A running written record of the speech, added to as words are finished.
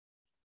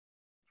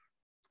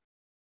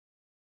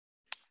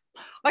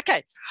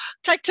Okay,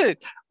 take two.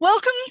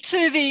 Welcome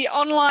to the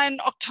online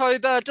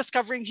October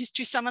Discovering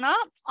History Seminar.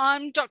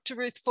 I'm Dr.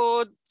 Ruth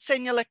Ford,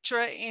 Senior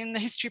Lecturer in the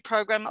History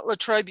Program at La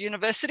Trobe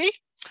University.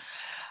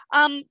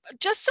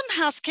 Just some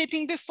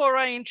housekeeping before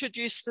I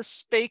introduce the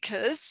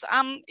speakers.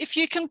 If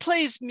you can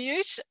please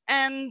mute,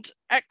 and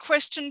at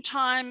question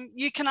time,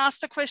 you can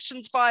ask the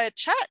questions via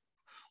chat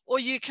or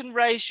you can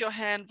raise your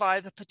hand via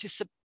the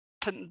participant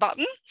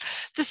button.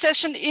 The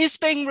session is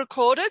being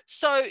recorded,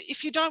 so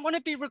if you don't want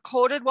to be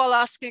recorded while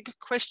asking a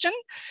question,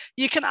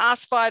 you can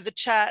ask via the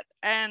chat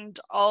and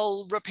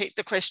I'll repeat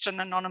the question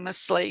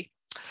anonymously.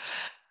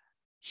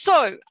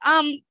 So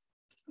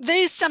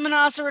these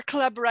seminars are a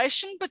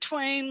collaboration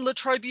between La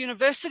Trobe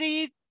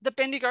University, the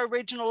Bendigo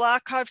Regional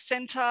Archive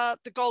Centre,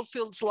 the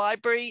Goldfields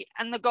Library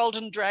and the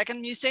Golden Dragon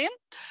Museum.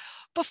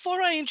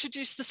 Before I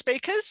introduce the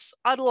speakers,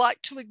 I'd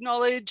like to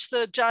acknowledge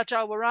the Dja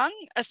Dja Wurrung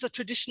as the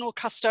traditional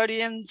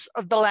custodians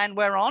of the land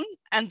we're on,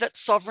 and that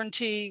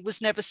sovereignty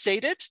was never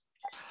ceded.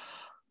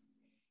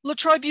 La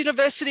Trobe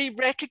University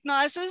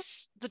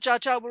recognises the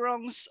Dja Dja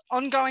Wurrung's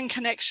ongoing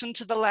connection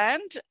to the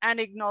land and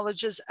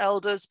acknowledges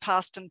elders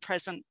past and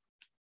present.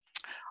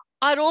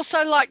 I'd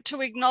also like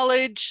to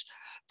acknowledge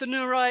the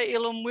Ngurai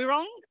Illum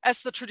Wurrung as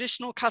the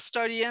traditional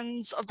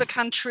custodians of the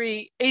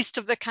country east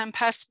of the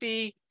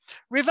Campaspe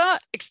River,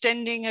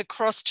 extending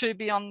across to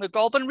beyond the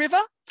Goulburn River,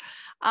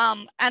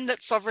 and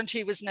that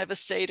sovereignty was never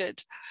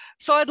ceded.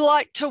 So I'd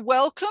like to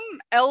welcome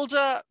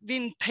Elder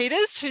Vin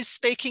Peters, who's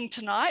speaking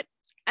tonight,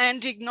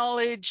 and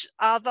acknowledge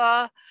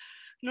other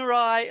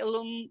Ngurai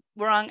Illum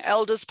Wurrung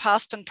elders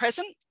past and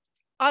present.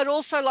 I'd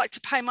also like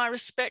to pay my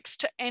respects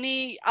to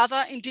any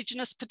other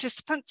Indigenous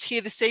participants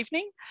here this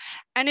evening.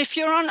 And if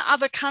you're on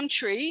other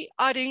country,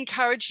 I'd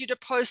encourage you to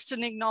post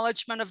an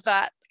acknowledgement of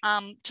that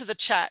to the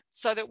chat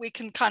so that we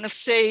can kind of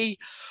see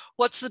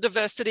what's the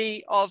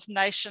diversity of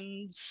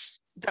nations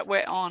that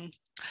we're on.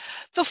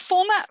 The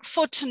format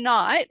for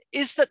tonight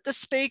is that the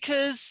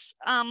speakers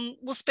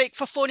will speak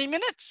for 40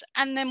 minutes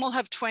and then we'll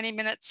have 20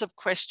 minutes of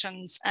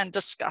questions and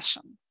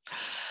discussion.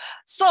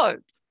 So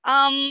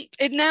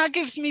it now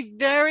gives me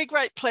very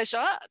great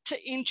pleasure to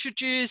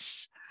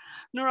introduce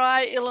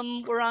Ngurai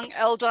Illum Wurrung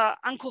Elder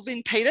Uncle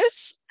Vin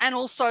Peters and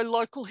also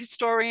local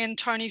historian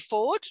Tony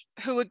Ford,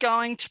 who are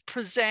going to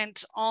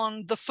present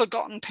on the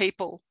forgotten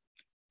people.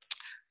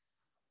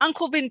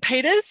 Uncle Vin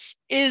Peters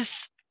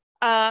is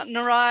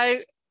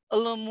Ngurai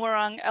Illum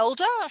Wurrung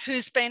Elder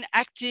who's been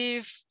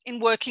active in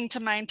working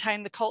to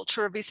maintain the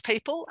culture of his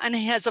people, and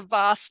he has a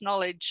vast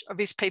knowledge of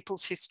his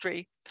people's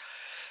history.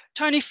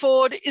 Tony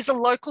Ford is a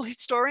local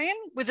historian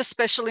with a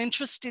special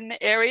interest in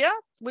the area,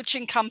 which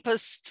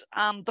encompassed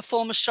the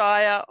former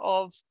Shire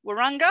of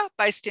Wurrunga,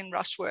 based in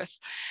Rushworth.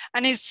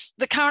 And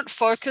the current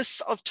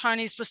focus of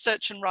Tony's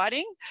research and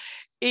writing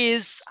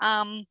is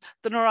the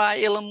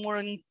Ngurai Illum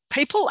Wurrung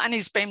people, and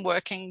he's been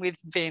working with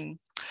Vin.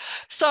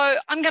 So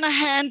I'm going to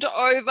hand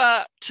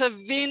over to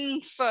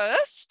Vin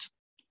first.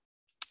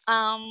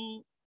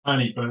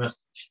 Tony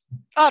first.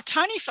 Oh,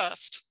 Tony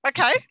first.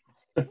 Okay.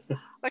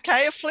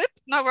 Okay, a flip,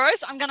 no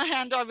worries. I'm going to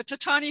hand over to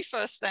Tony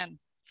first then.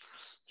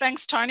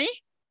 Thanks, Tony.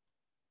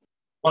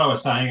 What I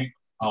was saying,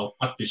 I'll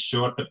cut this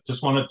short, but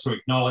just wanted to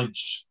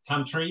acknowledge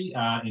country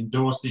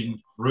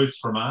endorsing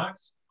Ruth's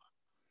remarks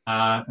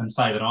and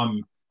say that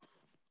I'm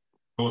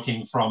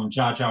talking from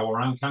Dja Dja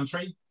Wurrung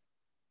country.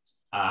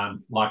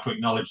 Like to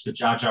acknowledge the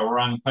Dja Dja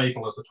Wurrung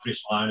people as the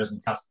traditional owners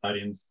and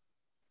custodians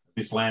of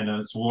this land and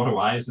its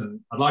waterways. And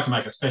I'd like to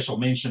make a special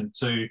mention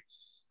to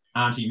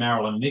Auntie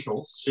Marilyn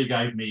Nichols. She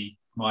gave me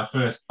my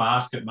first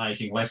basket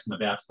making lesson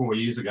about 4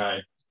 years ago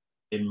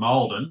in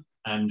Malden,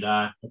 and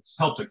it's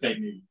helped to keep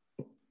me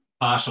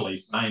partially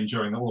sane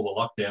during all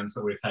the lockdowns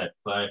that we've had.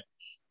 So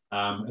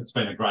it's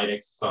been a great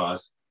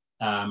exercise.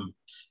 I'd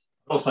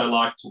also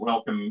like to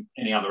welcome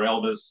any other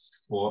elders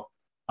or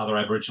other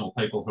Aboriginal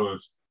people who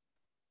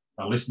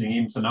are listening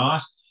in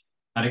tonight,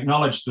 and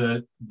acknowledge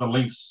the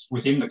links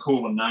within the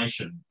Kulin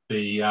Nation.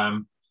 The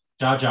Dja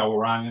Dja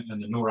Wurrung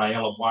and the Ngurai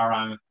Illum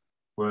Wurrung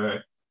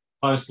were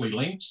closely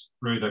linked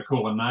through the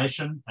Kulin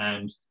Nation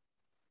and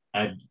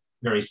had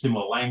very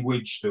similar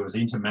language. There was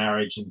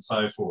intermarriage and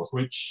so forth,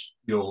 which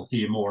you'll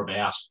hear more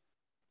about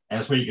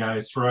as we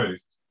go through.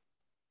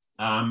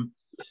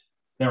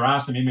 There are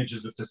some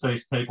images of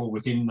deceased people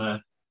within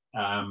the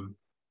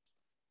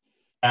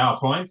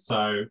PowerPoint,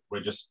 so we're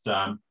just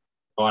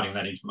providing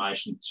that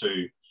information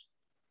to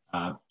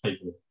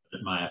people that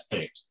it may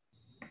affect.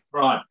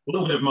 Right, a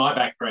little bit of my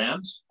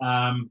background.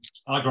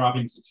 I grew up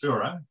in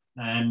Tatura,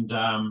 and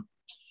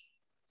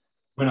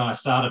when I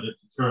started at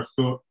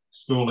Tatura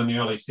school in the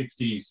early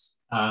 60s,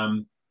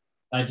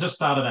 they just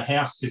started a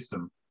house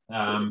system.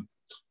 The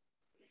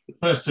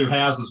first two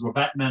houses were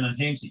Batman and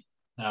Henty,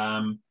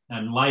 and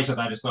later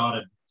they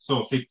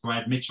saw fit to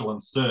add Mitchell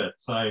and Sturt.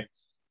 So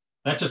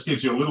that just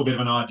gives you a little bit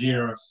of an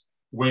idea of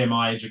where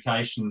my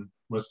education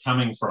was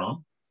coming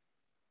from.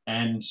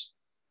 And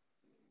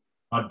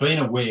I'd been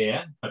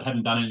aware, but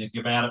hadn't done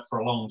anything about it for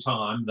a long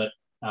time, that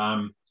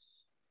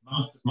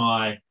most of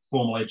my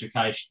formal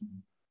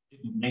education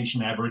didn't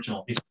mention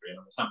Aboriginal history, and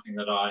it was something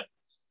that I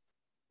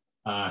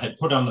had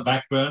put on the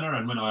back burner,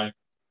 and when I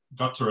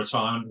got to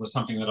retirement, it was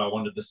something that I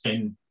wanted to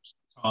spend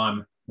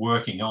time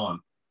working on.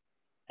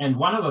 And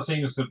one of the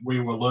things that we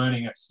were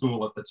learning at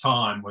school at the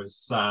time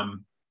was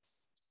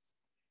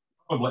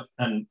probably,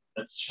 and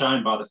it's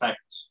shown by the fact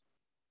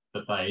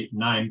that they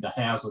named the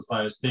houses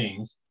those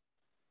things,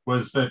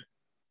 was that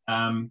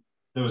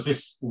there was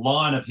this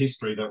line of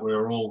history that we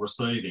were all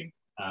receiving,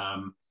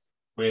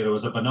 where there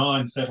was a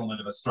benign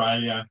settlement of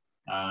Australia.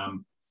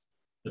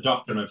 The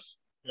doctrine of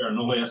terra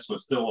nullius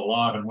was still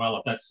alive and well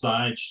at that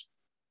stage.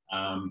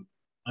 And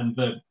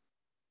the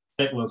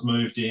settlers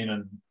moved in,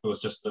 and there was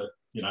just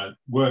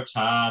worked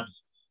hard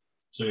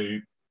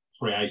to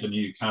create a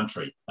new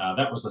country.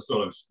 That was the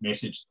sort of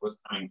message that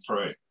was coming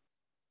through.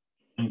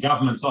 And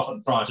governments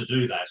often try to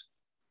do that.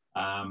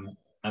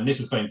 And this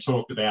has been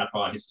talked about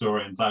by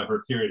historians over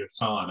a period of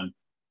time.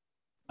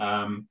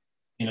 And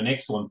in an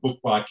excellent book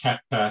by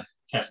Kapka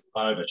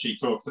Kasparova, she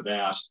talks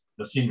about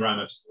the syndrome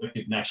of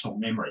selective national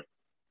memory.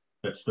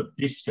 That's the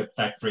biscuit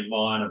factory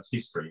line of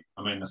history.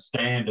 I mean, the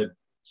standard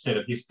set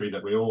of history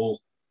that we all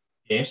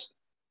get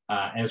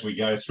as we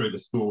go through the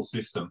school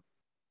system.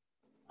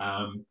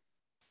 And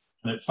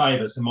it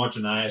favours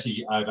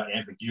homogeneity over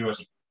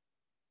ambiguity.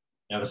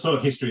 Now, the sort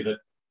of history that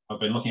I've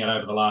been looking at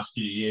over the last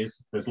few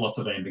years, there's lots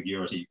of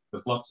ambiguity.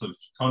 There's lots of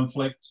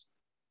conflict.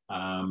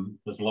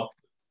 There's lots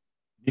of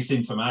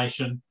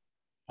misinformation.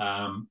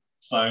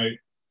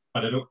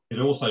 But it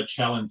also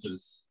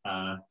challenges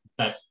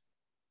that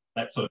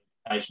sort of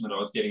education that I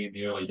was getting in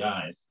the early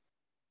days.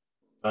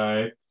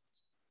 So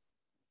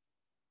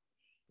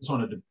just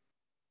wanted to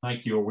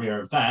make you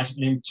aware of that.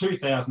 And in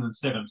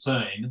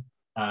 2017,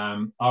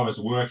 I was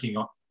working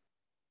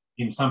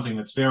in something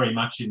that's very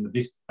much in the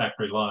biscuit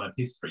factory line of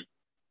history.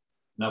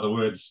 In other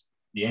words,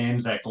 the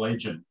Anzac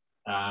legend.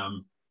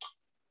 And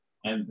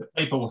the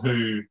people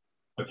who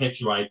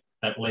perpetuate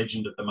that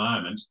legend at the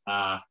moment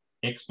are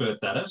experts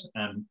at it,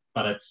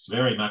 but it's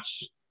very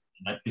much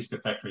in that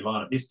biscuit factory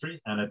line of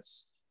history, and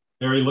it's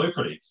very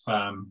lucrative.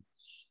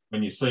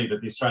 When you see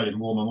that the Australian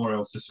War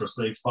Memorial's just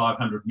received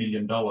 $500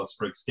 million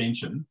for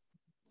extension,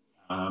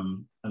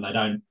 and they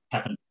don't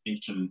happen to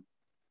mention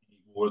any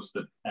wars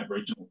that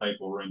Aboriginal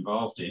people were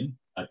involved in,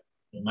 it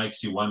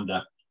makes you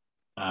wonder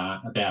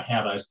about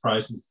how those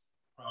processes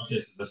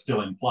are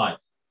still in place.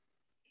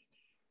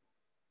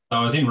 So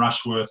I was in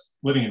Rushworth,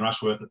 living in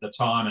Rushworth at the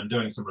time, and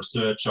doing some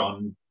research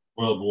on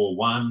World War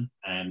I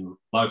and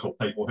local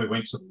people who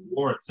went to the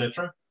war,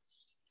 etc.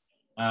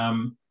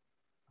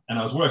 And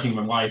I was working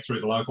my way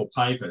through the local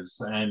papers,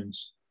 and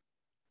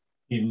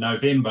in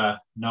November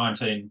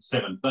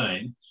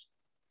 1917,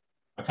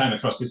 I came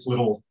across this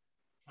little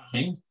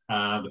cutting.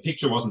 The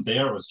picture wasn't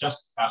there, it was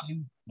just a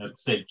cutting. It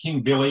said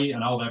King Billy,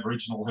 an old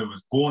Aboriginal who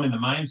was born in the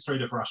main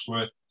street of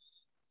Rushworth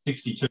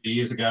 62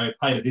 years ago,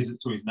 paid a visit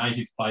to his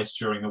native place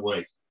during the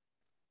week.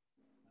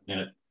 And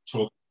then it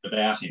talked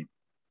about him.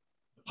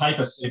 The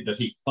paper said that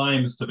he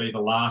claims to be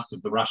the last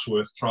of the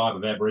Rushworth tribe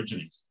of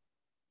Aborigines.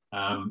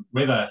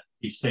 Whether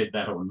he said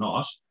that or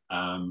not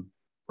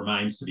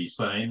remains to be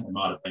seen. It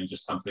might have been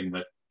just something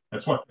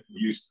that's what people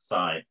used to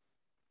say.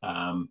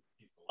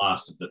 He's the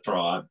last of the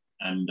tribe,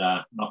 and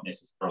not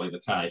necessarily the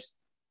case.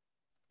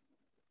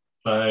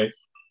 So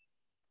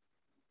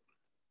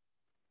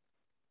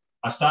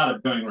I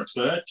started doing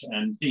research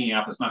and digging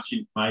up as much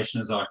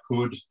information as I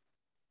could.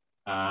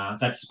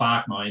 That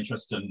sparked my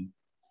interest, and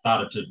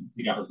started to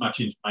dig up as much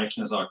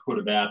information as I could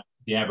about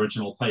the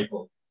Aboriginal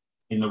people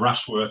in the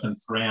Rushworth and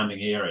surrounding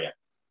area.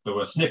 There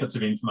were snippets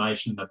of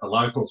information that the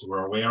locals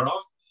were aware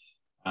of,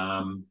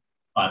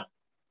 but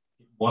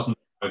it wasn't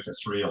the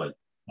focus really.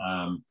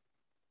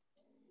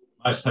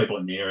 Most people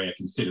in the area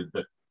considered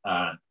that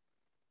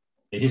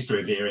the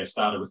history of the area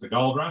started with the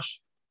gold rush,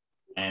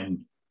 and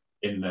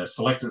then the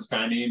selectors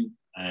came in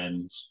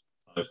and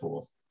so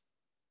forth.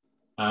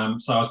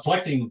 So I was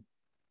collecting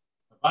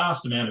a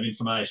vast amount of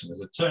information.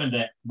 As it turned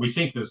out, we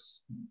think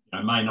there's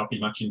may not be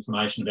much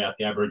information about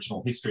the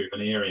Aboriginal history of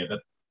an area, but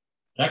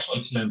it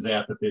actually turns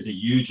out that there's a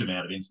huge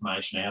amount of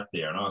information out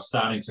there. And I was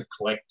starting to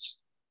collect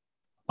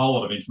a whole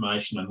lot of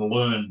information and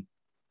learn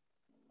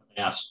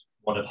about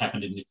what had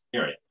happened in this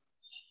area.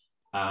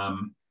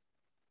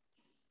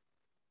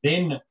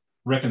 Then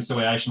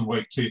Reconciliation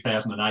Week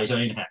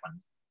 2018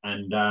 happened.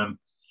 And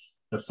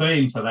the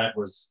theme for that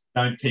was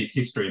don't keep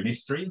history a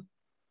mystery,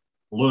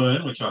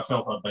 learn, which I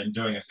felt I'd been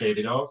doing a fair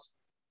bit of,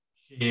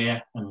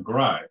 share and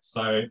grow.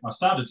 So I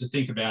started to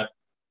think about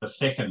the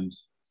second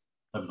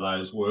of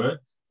those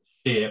words,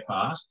 the share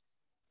part,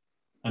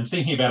 and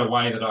thinking about a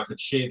way that I could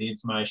share the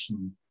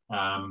information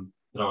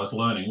that I was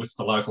learning with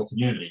the local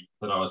community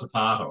that I was a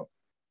part of.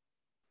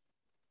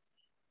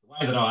 The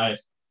way that I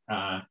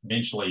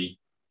eventually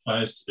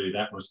chose to do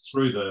that was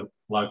through the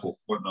local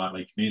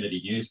fortnightly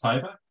community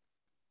newspaper,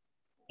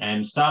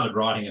 and started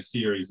writing a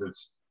series of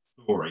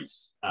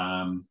stories,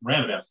 around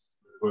about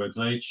 600 words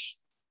each.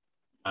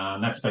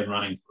 And that's been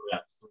running for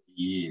about 3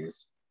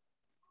 years.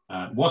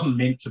 It wasn't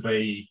meant to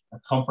be a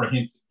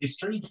comprehensive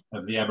history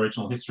of the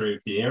Aboriginal history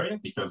of the area,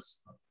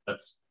 because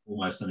that's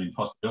almost an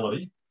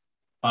impossibility.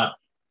 But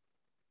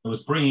it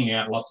was bringing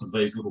out lots of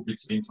these little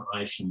bits of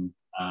information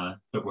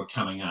that were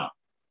coming up.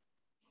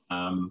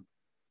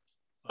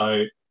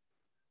 So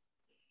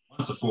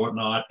once a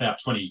fortnight, about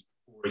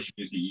 24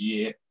 issues a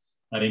year,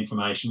 that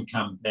information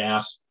comes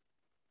out.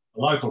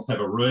 The locals have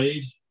a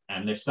read,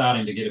 and they're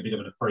starting to get a bit of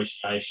an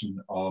appreciation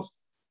of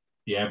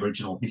the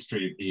Aboriginal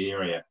history of the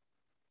area.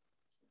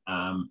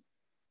 A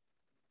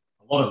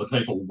lot of the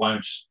people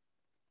won't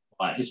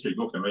buy a history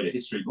book and read a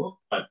history book,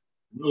 but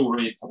will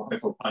read the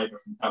local paper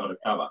from cover to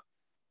cover.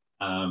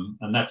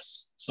 And that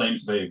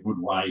seems to be a good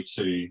way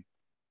to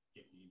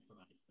get the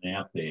information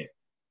out there.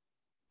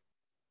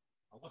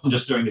 I wasn't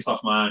just doing this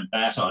off my own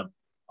bat.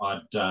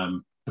 I'd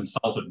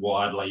consulted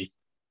widely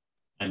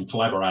and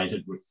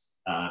collaborated with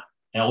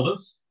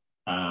elders.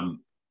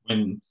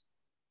 When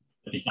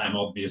it became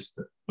obvious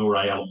that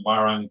Ngurai Illum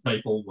Wurrung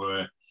people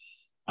were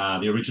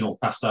the original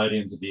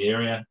custodians of the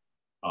area,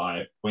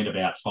 I went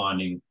about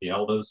finding the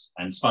elders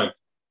and spoke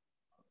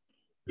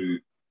who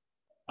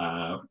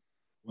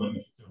weren't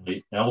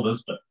necessarily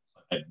elders, but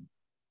had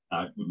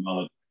good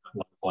knowledge of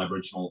local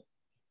Aboriginal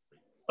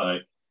history. So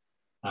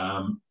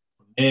from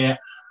there,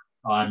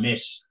 I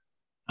met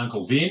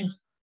Uncle Vin,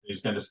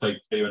 who's going to speak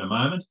to you in a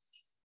moment,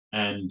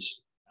 and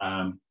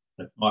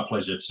it's my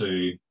pleasure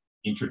to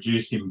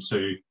introduce him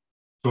to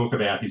talk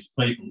about his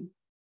people.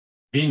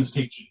 Vin's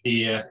pictured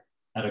here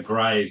at a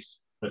grave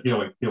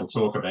that he'll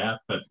talk about,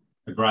 but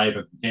the grave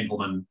of the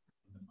gentleman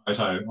in the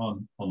photo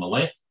on the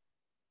left,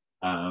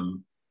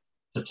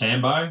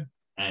 Tambo,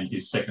 and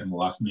his second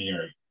wife,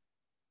 Mary.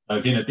 So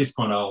Vin, at this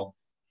point, I'll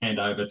hand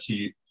over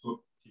to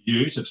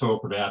you to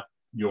talk about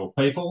your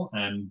people,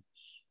 and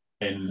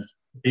then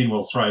Vin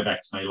will throw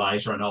back to me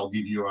later, and I'll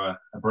give you a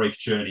brief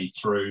journey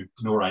through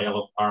Ngurai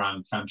Illum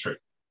Wurrung country.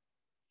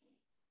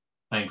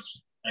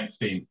 Thanks,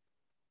 Vin.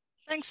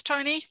 Thanks,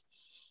 Tony.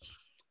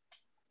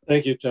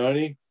 Thank you,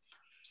 Tony.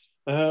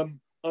 I'm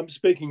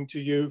speaking to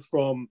you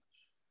from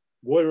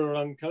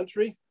Wurrung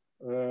country,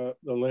 the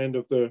land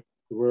of the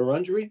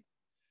Wurundjeri,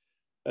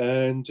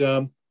 and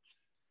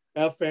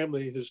our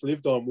family has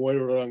lived on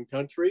Wurrung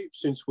country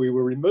since we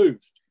were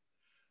removed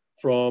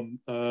from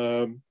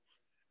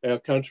our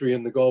country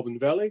in the Goulburn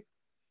Valley,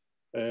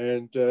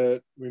 and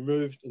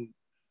removed and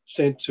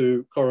sent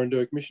to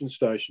Corandurk Mission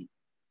Station.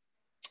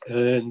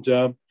 And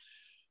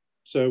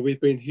so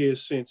we've been here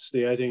since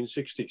the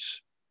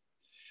 1860s.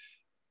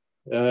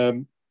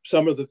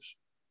 Some of the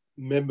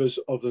members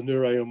of the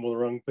Ngurai Illum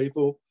Wurrung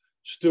people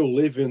still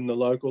live in the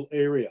local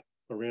area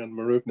around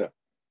Mooroopna.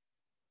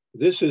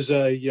 This is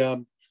a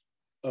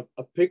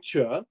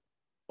picture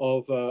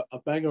of a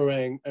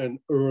Bangarang and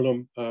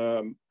Urilum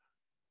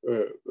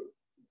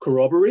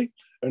corroboree,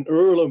 and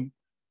Urilum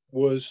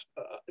was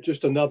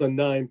just another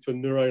name for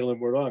Ngurai Illum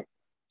Wurrung.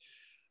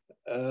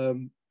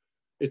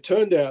 It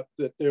turned out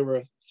that there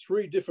were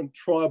 3 different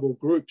tribal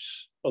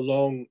groups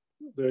along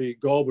the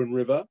Goulburn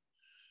River,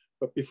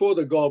 but before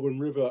the Goulburn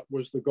River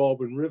was the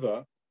Goulburn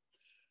River,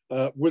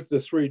 with the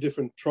 3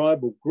 different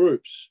tribal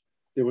groups,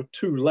 there were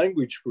 2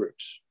 language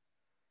groups.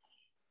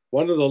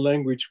 One of the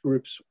language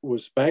groups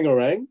was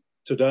Bangarang.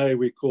 Today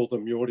we call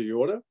them Yorta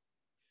Yorta.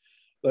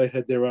 They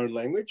had their own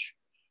language.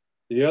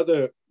 The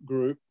other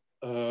group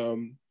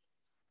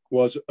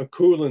was a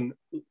Kulin,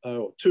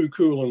 2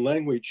 Kulin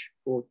language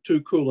or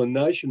 2 Kulin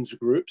nations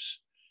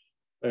groups,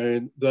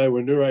 and they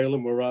were Ngurai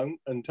Illum Wurrung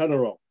and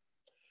Tanarong.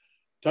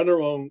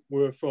 Tanarong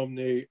were from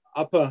the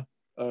upper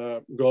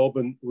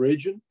Goulburn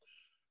region,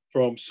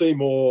 from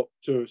Seymour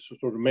to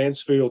sort of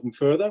Mansfield and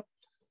further,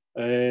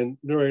 and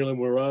Ngurai Illum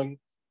Wurrung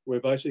were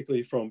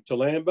basically from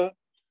Talamba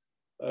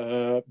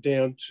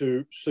down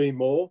to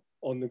Seymour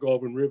on the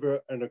Goulburn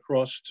River and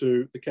across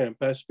to the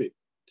Campaspe.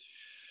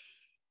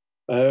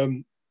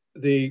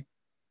 The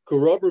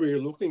corroboree you're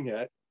looking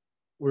at,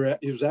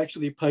 it was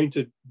actually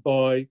painted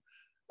by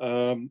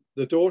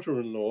the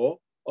daughter-in-law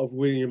of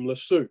William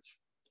Lassouf.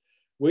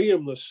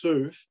 William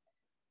Lassouf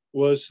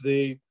was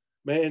the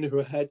man who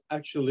had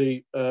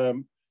actually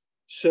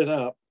set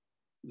up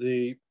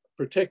the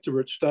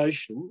Protectorate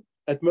Station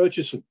at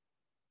Murchison.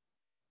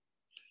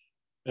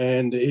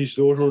 And his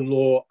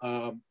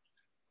daughter-in-law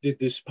did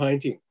this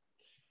painting.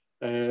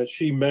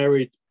 She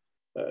married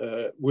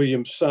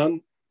William's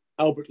son,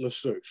 Albert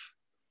Lassouf.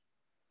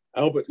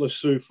 Albert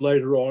Lassouf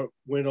later on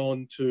went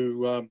on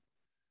to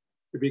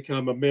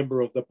become a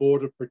member of the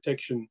Board of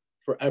Protection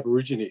for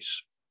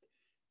Aborigines.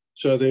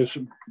 So there's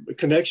a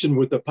connection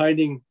with the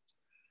painting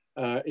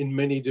in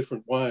many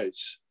different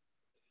ways.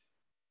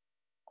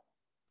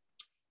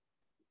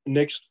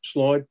 Next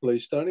slide,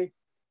 please, Tony.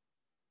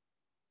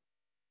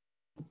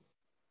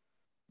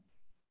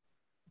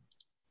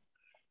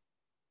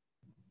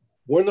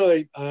 When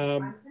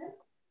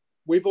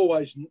we've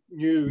always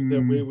knew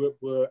that we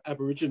were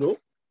Aboriginal.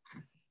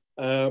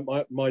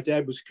 My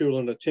dad was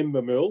cooling a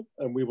timber mill,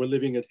 and we were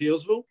living at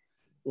Healesville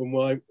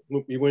when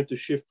we went to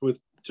shift with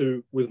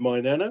my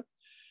nana.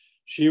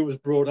 She was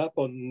brought up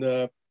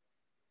on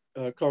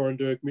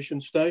Corandurk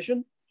Mission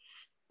Station,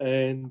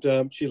 and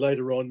she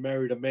later on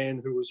married a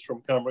man who was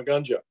from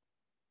Kamargunja.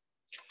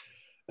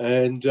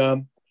 And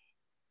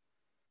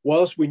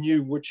whilst we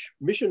knew which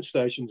mission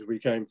stations we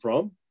came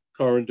from,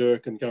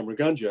 Corranderk and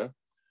Gumragunja,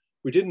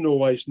 we didn't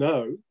always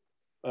know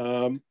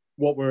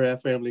what were our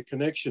family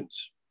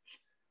connections.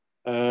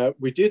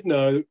 We did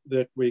know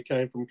that we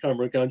came from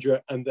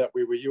Gumragunja and that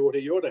we were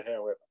Yorta Yorta,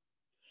 however,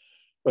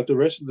 but the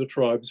rest of the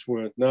tribes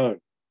weren't known.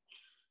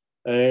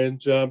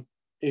 And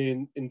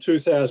in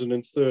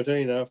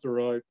 2013,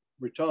 after I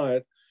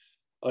retired,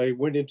 I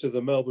went into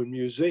the Melbourne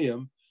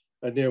Museum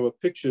and there were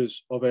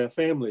pictures of our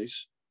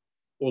families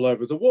all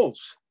over the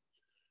walls.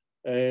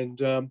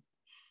 And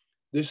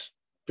this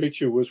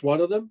picture was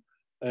one of them,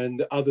 and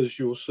the others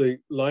you'll see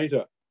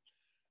later.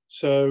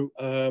 So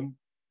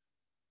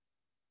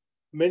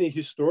many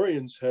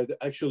historians had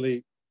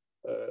actually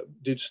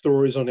did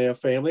stories on our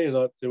family,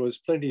 and there was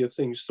plenty of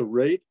things to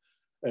read.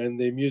 And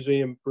the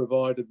museum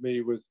provided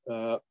me with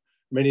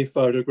many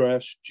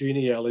photographs,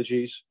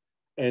 genealogies,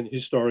 and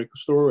historical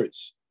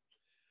stories.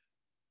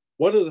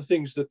 One of the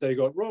things that they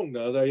got wrong,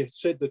 though, they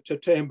said that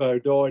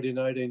Tatambo died in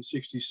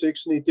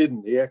 1866, and he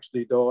didn't. He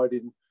actually died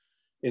in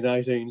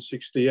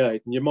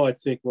 1868. And you might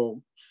think,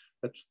 well,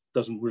 that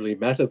doesn't really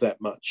matter that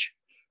much.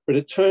 But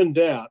it turned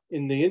out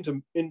in the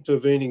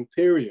intervening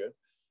period,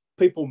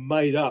 people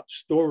made up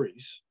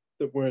stories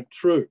that weren't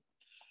true.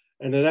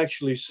 And it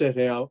actually set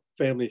our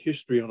family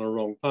history on a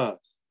wrong path.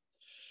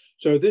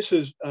 So this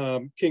is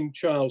King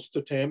Charles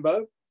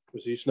Tatambo,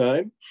 was his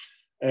name.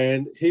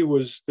 And he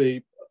was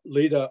the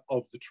leader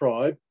of the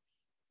tribe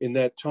in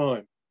that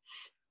time.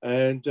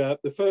 And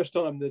the first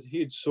time that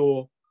he'd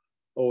saw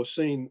or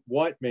seen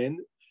white men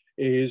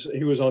is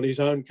he was on his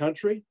own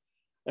country,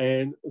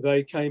 and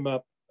they came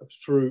up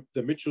through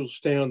the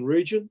Mitchellstown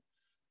region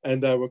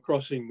and they were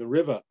crossing the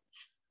river.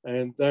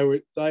 And they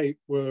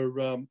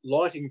were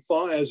lighting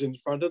fires in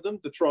front of them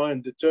to try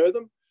and deter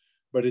them,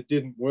 but it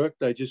didn't work.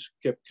 They just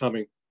kept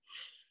coming.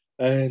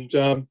 And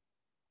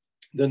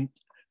then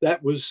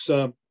that was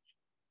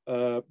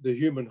the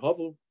Human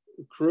Hovel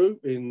crew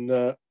in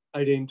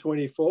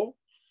 1824.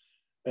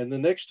 And the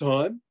next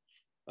time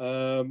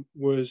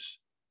was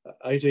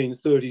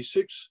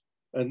 1836,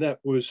 and that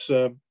was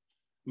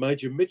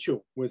Major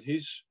Mitchell with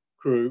his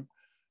crew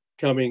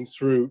coming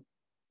through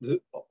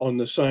on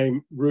the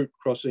same route,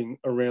 crossing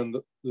around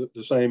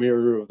the same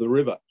area of the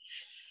river.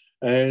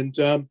 And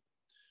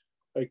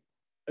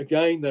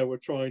again, they were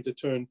trying to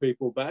turn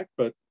people back,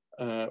 but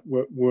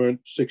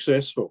weren't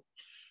successful.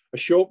 A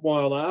short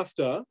while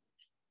after,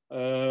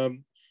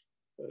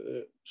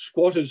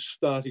 squatters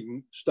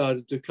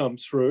started to come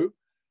through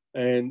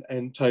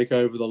and take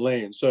over the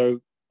land.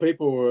 So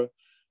people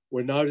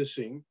were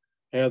noticing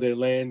how their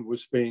land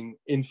was being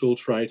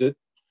infiltrated,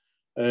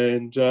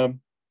 and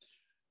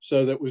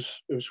so it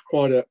was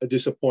quite a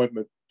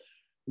disappointment.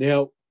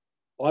 Now,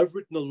 I've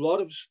written a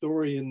lot of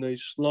story in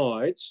these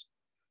slides.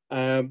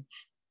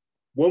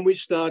 When we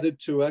started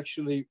to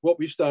what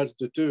we started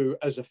to do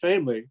as a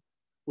family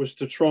was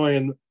to try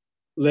and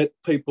let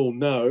people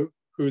know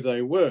who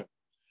they were.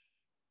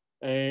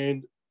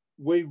 And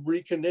we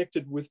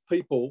reconnected with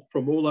people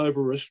from all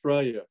over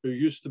Australia who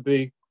used to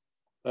be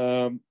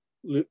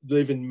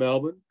live in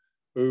Melbourne,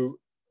 who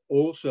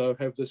also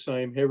have the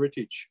same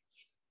heritage.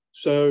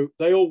 So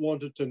they all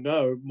wanted to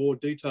know more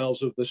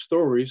details of the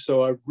story.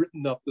 So I've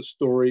written up the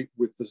story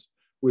with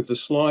the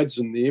slides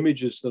and the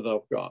images that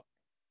I've got.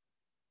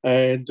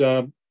 And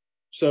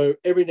so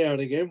every now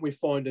and again, we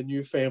find a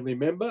new family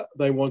member.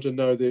 They want to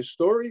know their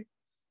story.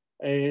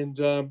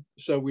 And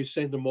so we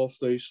send them off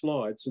these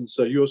slides. And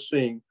so you're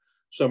seeing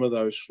some of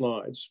those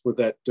slides with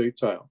that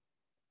detail.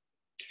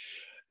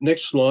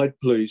 Next slide,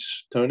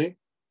 please, Tony.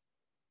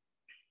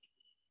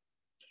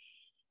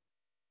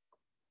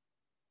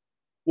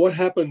 What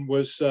happened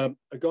was a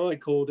guy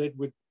called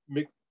Edward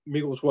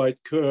Miggleswaite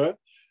Kerr,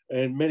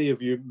 and many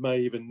of you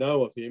may even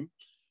know of him.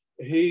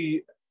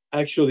 He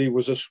actually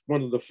was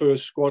one of the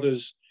first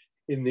squatters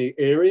in the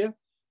area,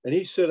 and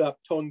he set up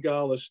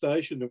Tongala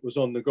Station that was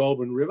on the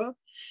Goulburn River.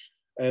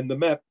 And the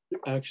map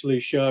actually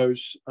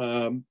shows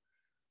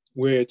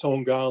where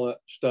Tongala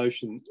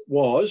Station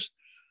was.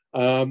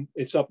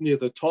 It's up near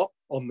the top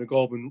on the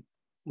Goulburn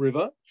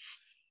River.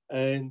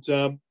 And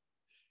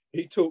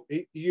he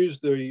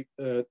used the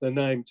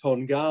name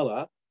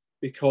Tongala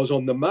because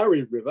on the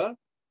Murray River,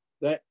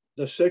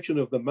 the section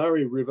of the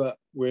Murray River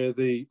where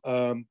the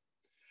I'm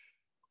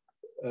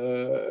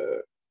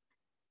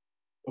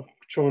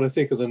trying to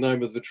think of the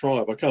name of the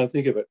tribe. I can't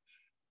think of it.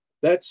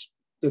 That's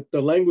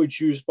the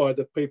language used by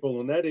the people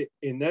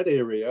in that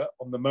area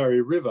on the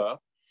Murray River,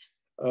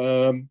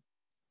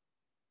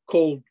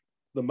 called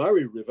the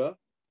Murray River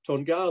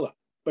Tongala.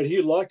 But he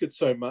liked it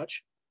so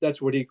much,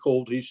 that's what he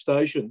called his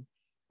station,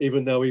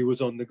 even though he was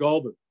on the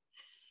Goulburn.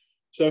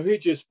 So he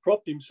just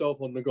propped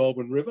himself on the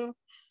Goulburn River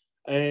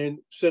and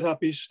set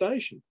up his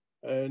station.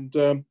 And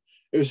it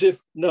was as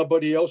if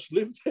nobody else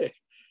lived there.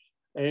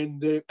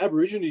 And the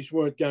Aborigines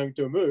weren't going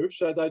to move,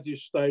 so they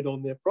just stayed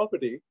on their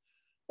property.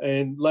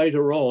 And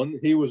later on,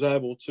 he was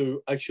able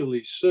to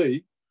actually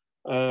see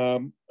a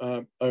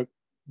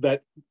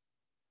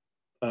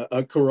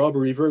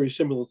corroboree very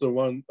similar to the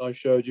one I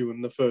showed you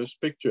in the first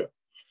picture.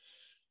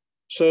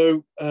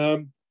 So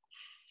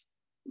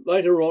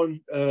later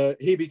on,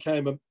 he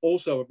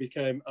also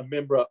became a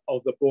member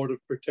of the Board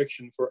of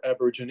Protection for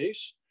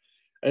Aborigines,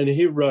 and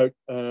he wrote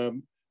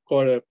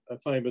quite a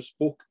famous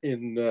book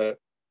in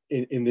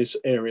this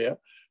area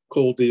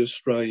called The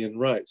Australian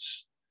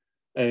Race.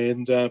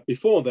 And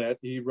before that,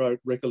 he wrote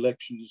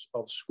Recollections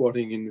of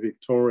Squatting in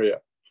Victoria.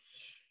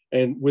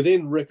 And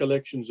within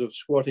Recollections of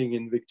Squatting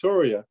in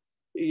Victoria,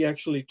 he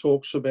actually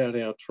talks about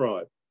our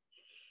tribe,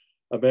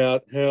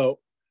 about how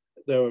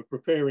they were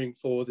preparing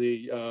for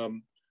the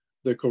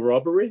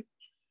corroboree,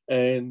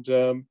 and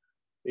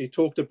he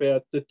talked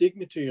about the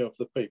dignity of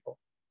the people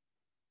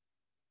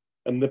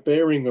and the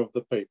bearing of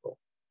the people.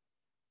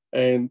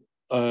 And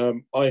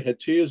I had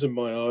tears in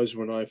my eyes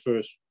when I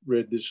first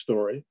read this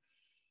story,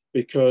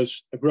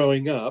 because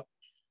growing up,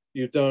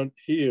 you don't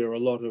hear a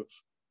lot of,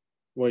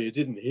 well, you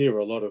didn't hear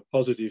a lot of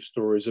positive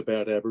stories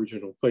about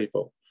Aboriginal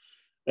people.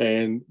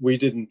 And we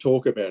didn't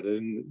talk about it.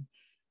 And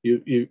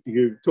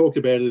you talked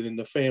about it in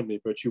the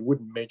family, but you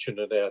wouldn't mention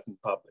it out in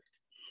public.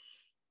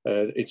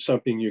 It's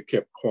something you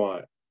kept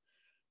quiet.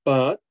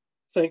 But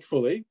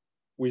thankfully,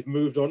 we've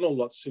moved on a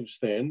lot since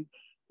then.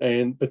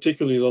 And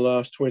particularly the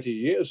last 20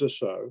 years or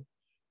so,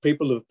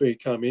 people have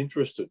become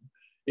interested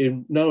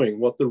in knowing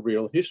what the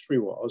real history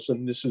was.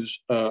 And this is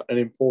an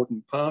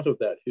important part of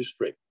that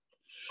history.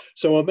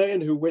 So a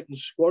man who went and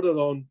squatted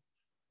on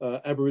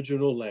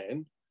Aboriginal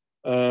land,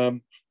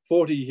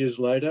 40 years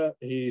later,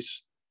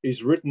 he's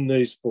written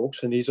these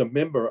books, and he's a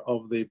member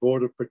of the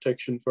Board of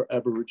Protection for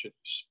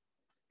Aborigines.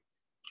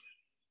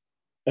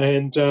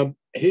 And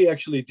he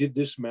actually did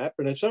this map,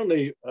 and it's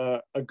only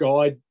a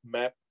guide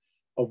map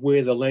of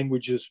where the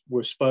languages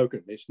were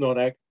spoken. It's not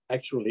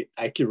actually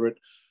accurate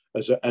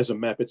as a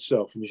map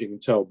itself, as you can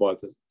tell by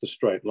the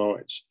straight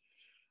lines.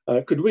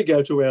 Could we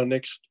go to our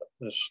next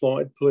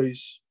slide,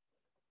 please,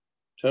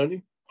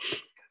 Tony?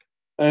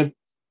 And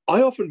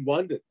I often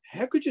wondered,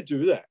 how could you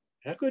do that?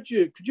 Could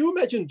you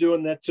imagine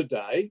doing that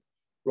today,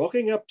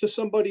 rocking up to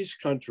somebody's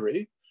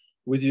country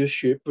with your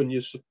ship and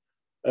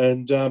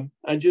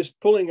just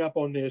pulling up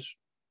on their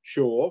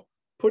shore,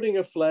 putting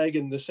a flag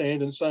in the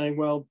sand and saying,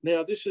 well,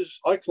 now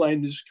I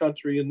claim this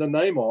country in the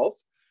name of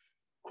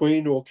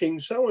Queen or King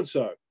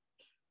so-and-so.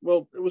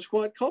 Well, it was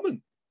quite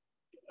common.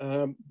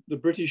 The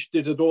British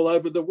did it all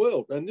over the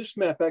world. And this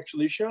map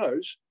actually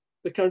shows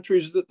the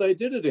countries that they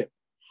did it in.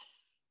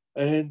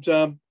 And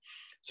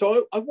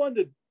so I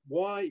wondered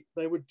why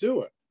they would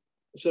do it.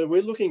 So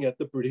we're looking at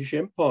the British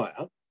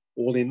Empire,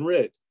 all in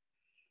red.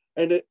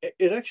 And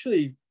it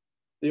actually,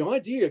 the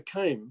idea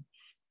came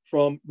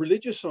from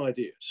religious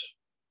ideas.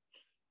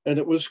 And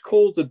it was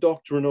called the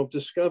doctrine of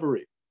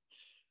discovery.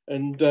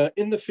 And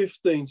in the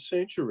 15th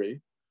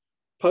century,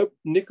 Pope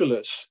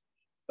Nicholas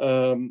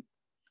the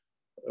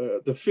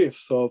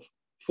 5th of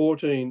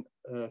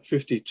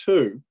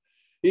 1452,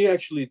 he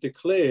actually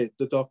declared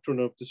the doctrine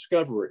of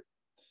discovery.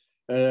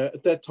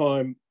 At that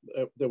time,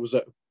 there was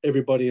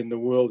everybody in the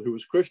world who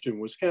was Christian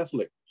was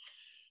Catholic.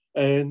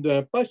 And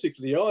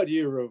basically the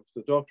idea of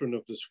the doctrine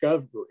of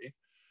discovery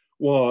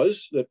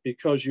was that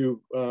because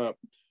you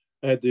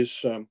had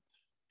this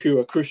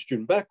pure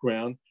Christian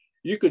background,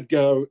 you could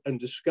go and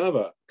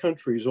discover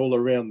countries all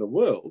around the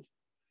world.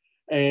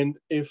 And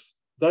if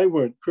they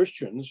weren't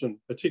Christians, and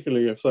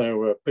particularly if they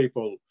were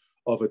people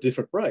of a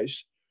different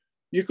race,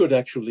 you could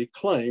actually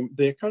claim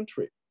their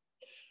country.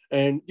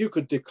 And you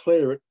could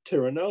declare it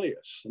terra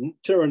nullius. And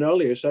terra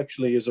nullius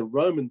actually is a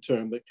Roman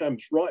term that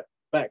comes right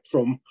back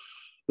from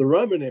the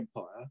Roman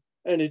Empire.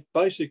 And it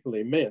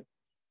basically meant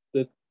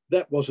that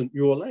that wasn't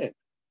your land.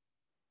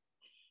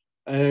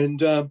 And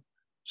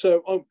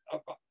so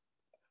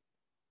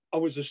I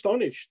was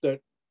astonished that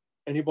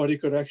anybody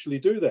could actually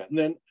do that. And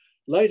then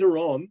later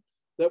on,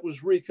 that was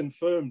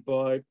reconfirmed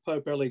by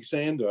Pope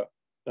Alexander,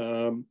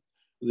 the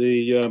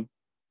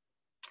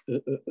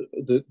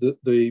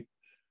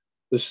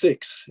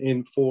 6th in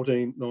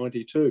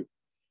 1492.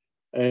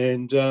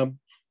 And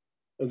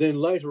then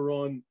later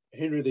on,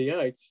 Henry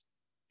VIII,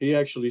 he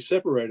actually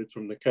separated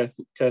from the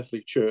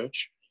Catholic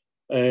Church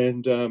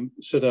and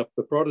set up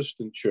the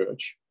Protestant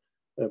Church,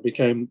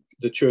 became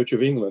the Church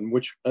of England,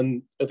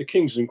 and the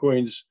kings and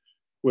queens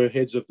were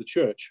heads of the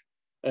church.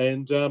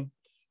 And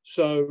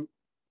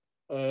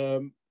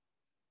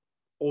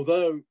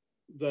although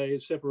they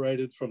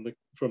separated from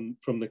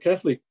the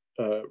Catholic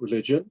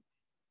religion,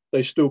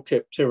 they still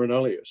kept terra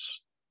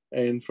nullius.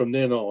 And from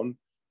then on,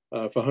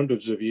 for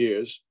hundreds of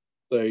years,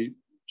 they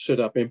set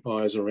up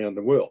empires around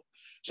the world.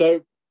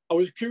 So I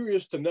was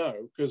curious to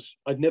know, because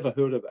I'd never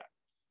heard of that.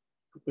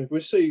 If we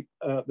see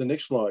the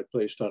next slide,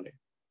 please, Tony.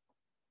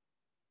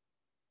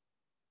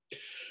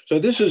 So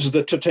this is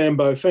the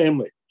Tatambo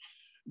family.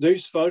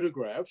 These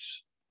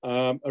photographs,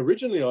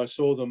 originally I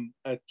saw them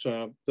at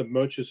the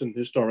Murchison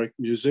Historic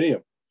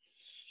Museum,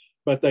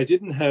 but they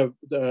didn't have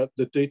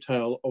the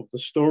detail of the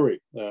story.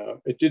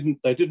 They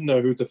didn't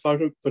know who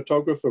the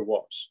photographer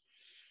was.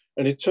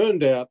 And it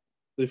turned out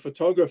the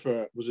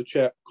photographer was a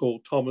chap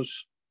called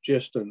Thomas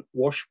Jeston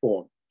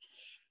Washbourne.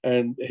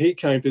 And he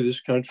came to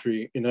this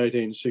country in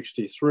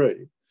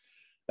 1863.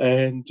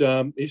 And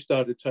he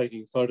started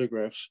taking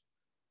photographs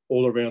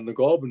all around the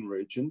Goulburn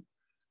region.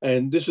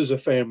 And this is a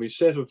family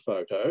set of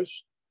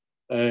photos.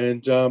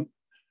 And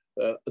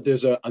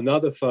there's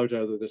another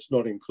photo that is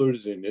not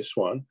included in this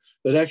one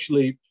that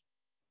actually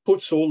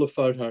puts all the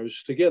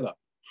photos together.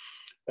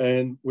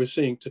 And we're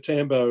seeing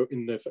Tatambo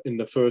in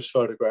the first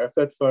photograph.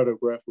 That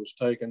photograph was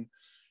taken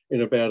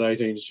in about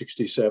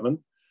 1867.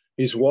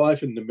 His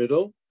wife in the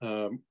middle,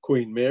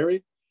 Queen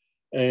Mary,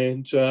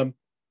 and their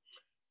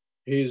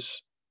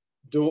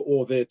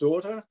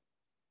daughter,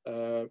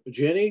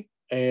 Jenny,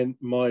 and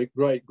my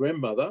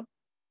great-grandmother,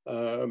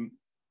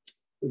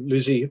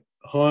 Lizzie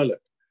Hylett.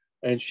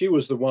 And she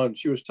was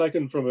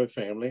taken from her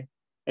family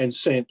and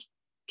sent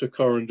to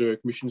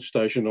Corandurk Mission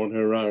Station on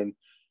her own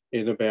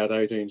in about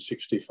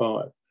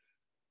 1865.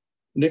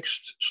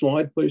 Next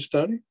slide, please,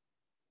 Tony.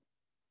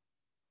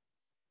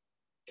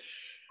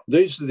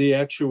 These are the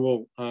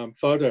actual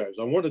photos.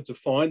 I wanted to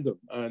find them,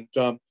 and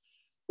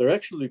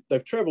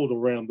they've travelled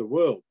around the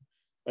world.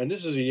 And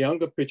this is a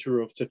younger picture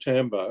of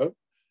Tatambo,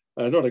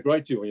 not a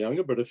great deal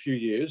younger, but a few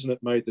years, and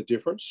it made the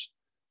difference.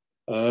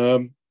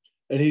 And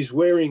he's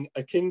wearing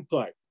a king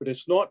plate, but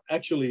it's not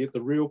actually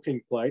the real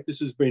king plate. This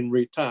has been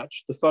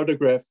retouched. The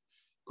photograph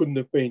couldn't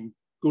have been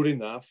good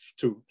enough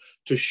to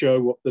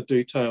show what the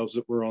details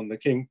that were on the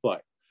king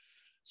plate.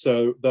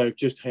 So they've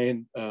just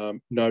hand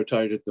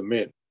notated them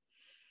in.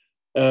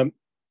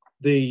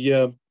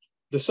 The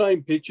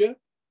same picture,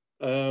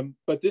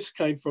 but this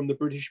came from the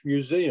British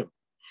Museum.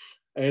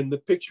 And the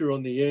picture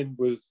on the end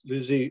with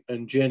Lizzie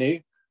and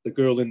Jenny, the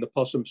girl in the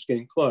possum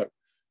skin cloak,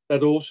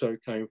 that also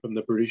came from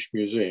the British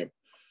Museum.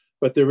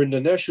 But they're in the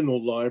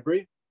National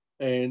Library,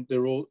 and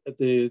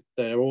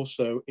they're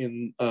also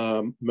in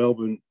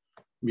Melbourne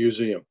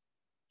Museum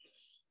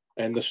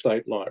and the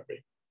State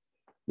Library.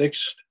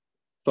 Next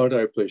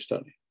photo, please,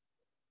 Tony.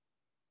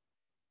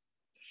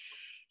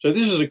 So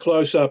this is a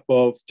close-up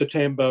of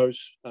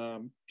Tatambo's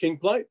king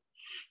plate,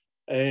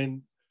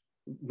 and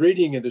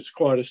reading it is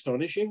quite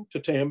astonishing.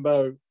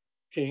 Tatambo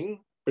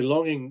King,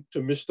 belonging to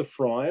Mr.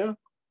 Fryer,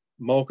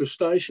 Mulca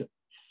Station.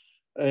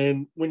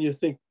 And when you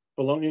think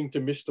belonging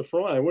to Mr.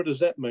 Fryer, what does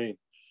that mean?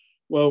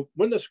 Well,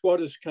 when the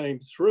squatters came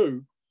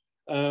through,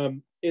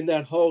 in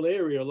that whole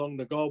area along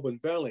the Goulburn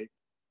Valley,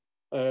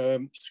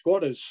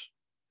 squatters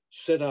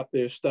set up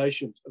their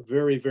stations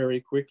very,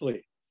 very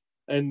quickly.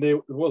 And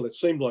it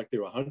seemed like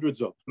there were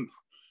hundreds of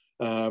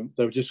them.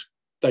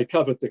 They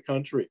covered the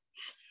country.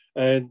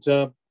 And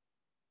the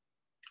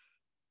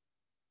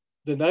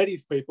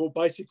native people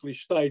basically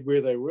stayed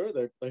where they were.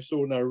 They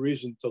saw no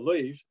reason to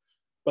leave.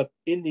 But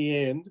in the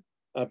end,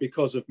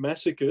 because of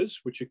massacres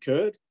which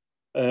occurred,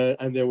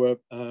 and there were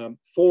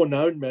 4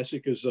 known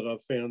massacres that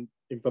I've found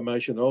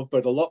information of,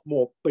 but a lot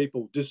more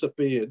people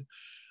disappeared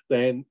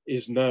than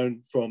is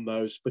known from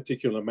those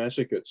particular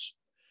massacres.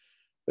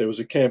 There was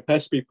a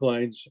Campaspe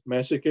Plains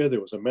massacre.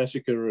 There was a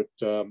massacre at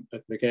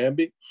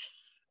Ngambie.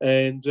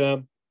 And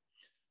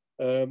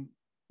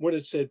when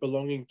it said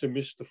belonging to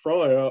Mr.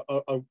 Fryer,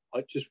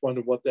 I just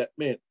wondered what that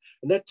meant.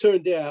 And that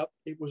turned out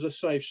it was a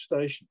safe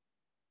station.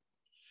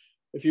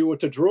 If you were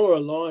to draw a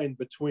line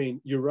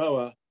between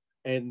Euroa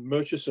and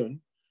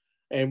Murchison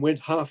and went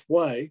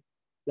halfway,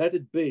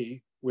 that'd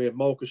be where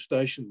Mulca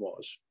Station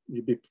was.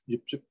 You'd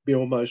be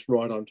almost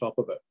right on top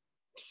of it.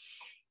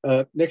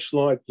 Next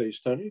slide, please,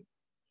 Tony.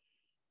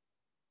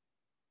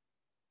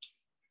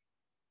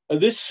 And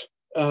this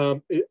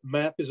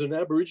map is an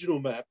Aboriginal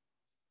map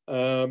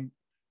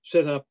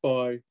set up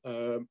by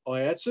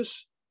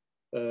IATSIS,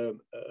 an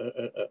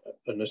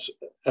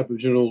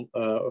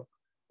Aboriginal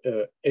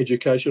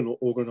educational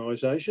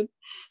organisation,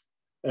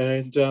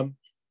 and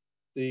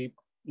the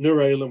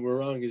Ngurai Illum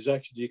Wurrung is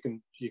actually,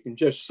 you can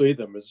just see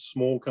them as a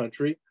small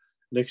country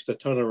next to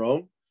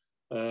Tanarong,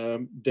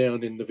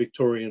 down in the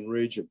Victorian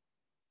region.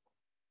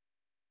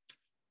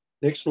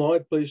 Next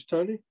slide, please,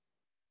 Tony.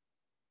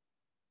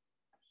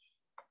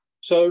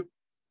 So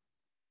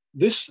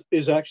this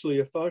is actually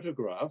a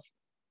photograph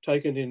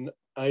taken in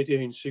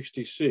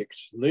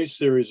 1866. And these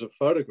series of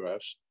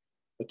photographs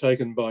are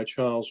taken by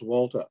Charles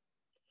Walter.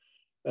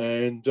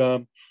 And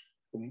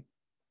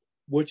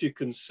what you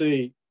can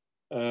see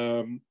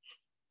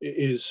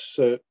is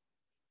the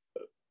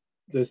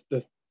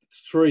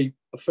 3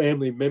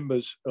 family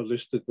members are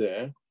listed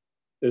there.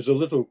 There's a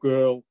little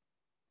girl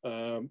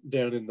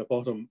down in the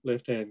bottom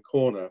left-hand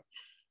corner,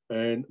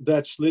 and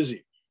that's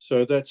Lizzie.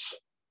 So that's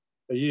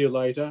a year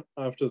later,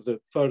 after the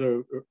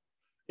photo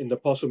in the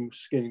possum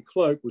skin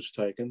cloak was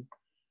taken,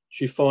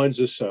 she finds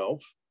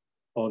herself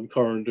on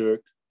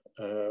Corandurk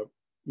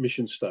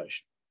Mission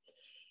Station.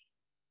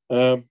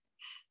 Her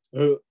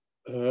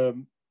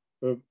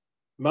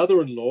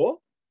mother-in-law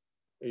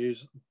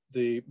is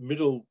the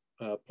middle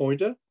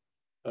pointer.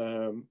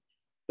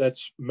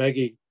 That's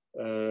Maggie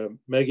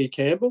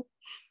Campbell.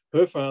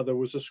 Her father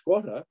was a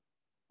squatter,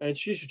 and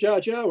she's Jar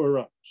Jar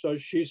Wurrung. So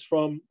she's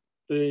from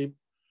the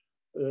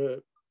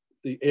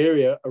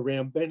area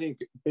around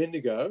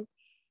Bendigo,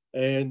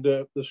 and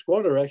the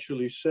squatter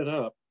actually set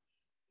up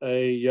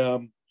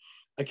a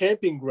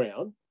camping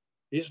ground.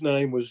 His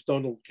name was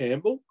Donald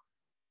Campbell,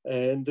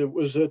 and it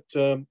was at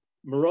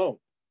Morong.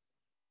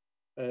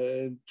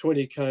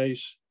 20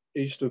 k's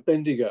east of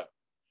Bendigo.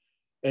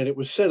 And it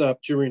was set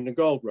up during the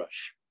gold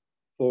rush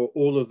for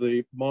all of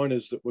the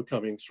miners that were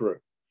coming through.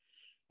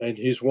 And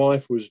his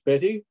wife was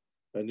Betty,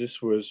 and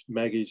this was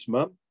Maggie's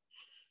mum.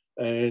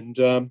 And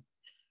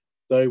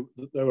they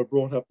were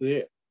brought up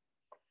there.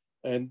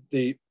 And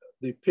the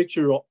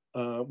picture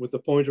with the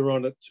pointer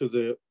on it to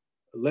the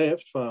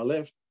left, far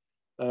left,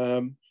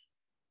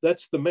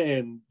 that's the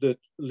man that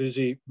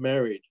Lizzie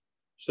married.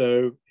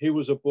 So he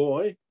was a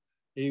boy.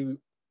 He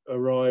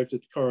arrived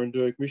at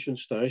Corranderk Mission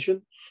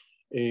Station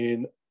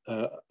in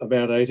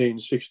about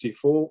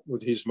 1864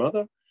 with his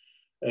mother.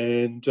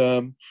 And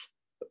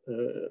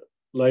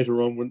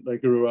later on, when they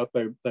grew up,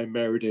 they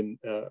married in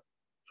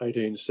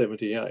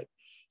 1878.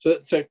 So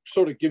that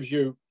sort of gives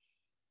you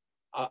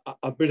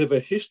a bit of a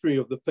history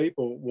of the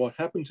people, what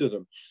happened to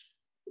them.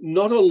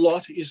 Not a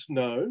lot is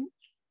known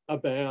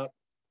about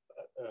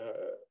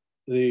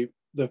the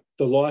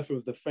life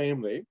of the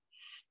family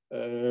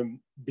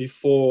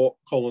before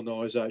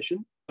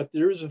colonisation, but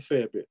there is a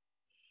fair bit.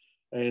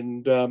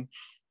 And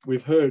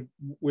we've heard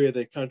where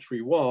their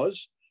country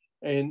was,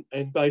 and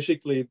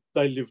basically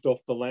they lived off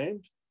the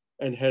land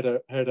and had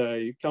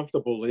a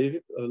comfortable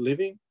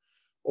living.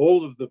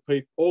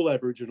 All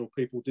Aboriginal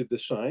people did the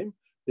same.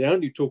 They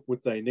only took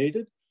what they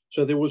needed,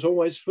 so there was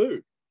always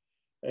food.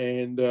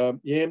 And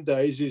yam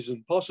daisies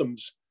and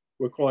possums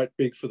were quite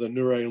big for the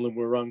Ngurai Illum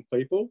Wurrung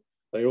people.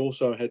 They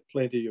also had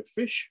plenty of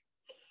fish.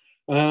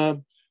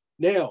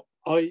 Now,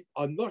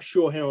 I'm not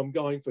sure how I'm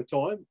going for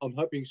time. I'm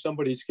hoping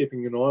somebody's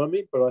keeping an eye on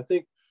me, but I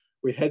think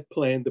we had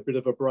planned a bit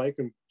of a break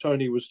and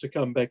Tony was to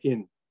come back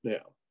in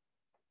now.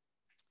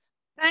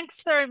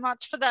 Thanks very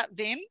much for that,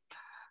 Vin.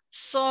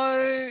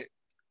 So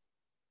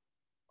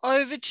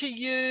over to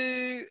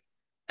you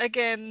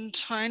again,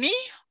 Tony.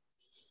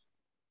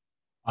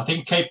 I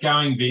think keep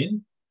going,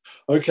 Vin.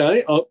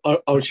 Okay,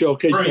 I shall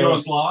keep going. Your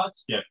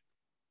slides, yeah.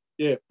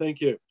 Yeah,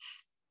 thank you.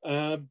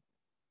 That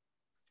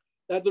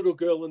little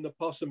girl in the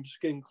possum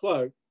skin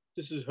cloak,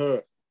 this is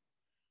her.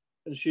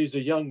 And she's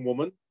a young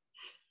woman.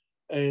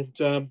 And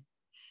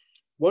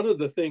one of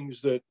the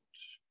things that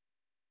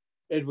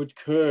Edward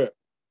Kerr,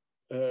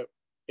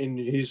 in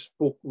his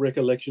book,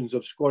 Recollections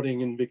of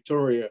Squatting in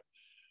Victoria,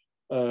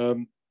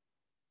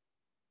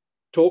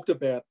 talked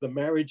about the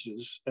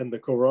marriages and the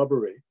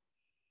corroboree.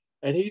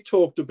 And he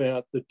talked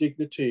about the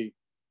dignity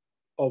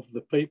of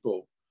the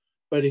people,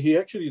 but he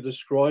actually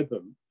described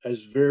them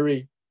as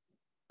very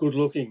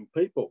good-looking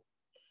people.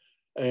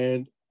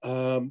 And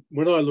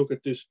when I look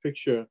at this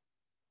picture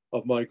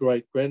of my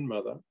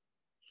great-grandmother,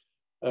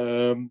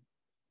 I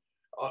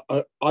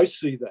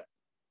see that,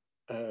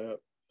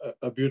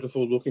 a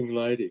beautiful-looking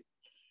lady.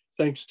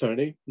 Thanks,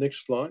 Tony.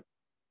 Next slide.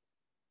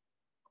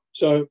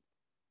 So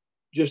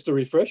just to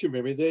refresh your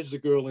memory, there's the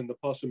girl in the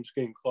possum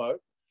skin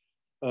cloak.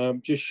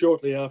 Just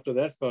shortly after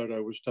that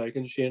photo was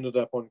taken, she ended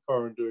up on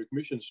Corranderk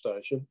Mission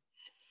Station.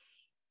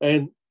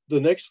 And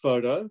the next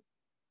photo,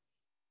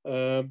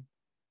 here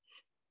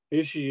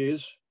she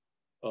is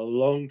a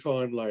long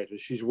time later.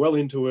 She's well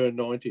into her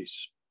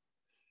 90s.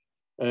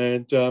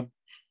 And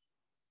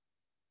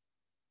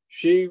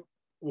she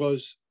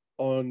was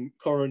on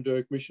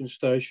Corranderk Mission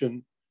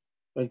Station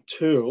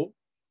until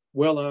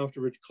well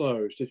after it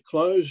closed. It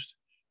closed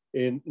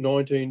in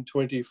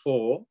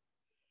 1924.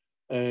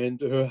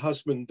 And her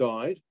husband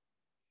died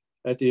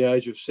at the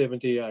age of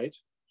 78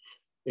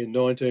 in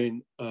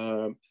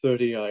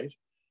 1938,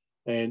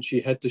 and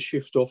she had to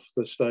shift off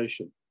the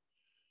station.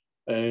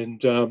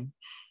 And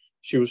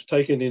she was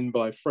taken in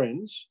by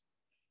friends,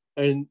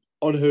 and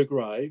on her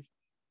grave,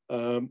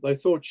 they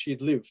thought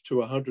she'd lived to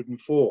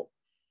 104.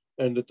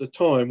 And at the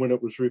time when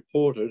it was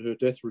reported, her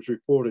death was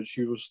reported,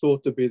 she was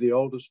thought to be the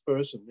oldest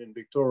person in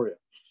Victoria.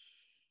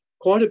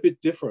 Quite a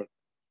bit different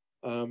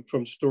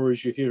from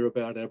stories you hear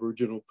about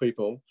Aboriginal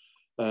people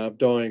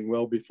dying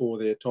well before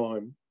their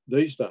time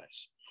these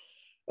days.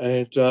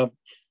 And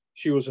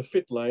she was a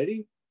fit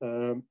lady.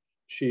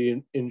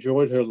 She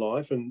enjoyed her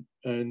life, and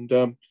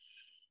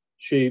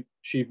she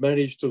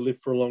managed to live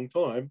for a long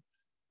time.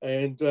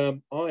 And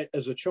I,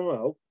 as a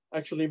child,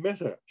 actually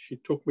met her. She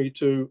took me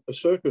to a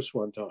circus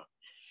one time,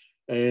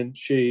 and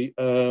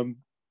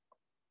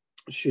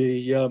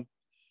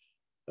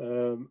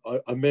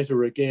I met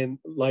her again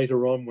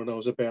later on when I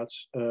was about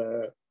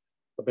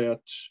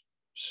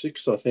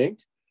 6, I think,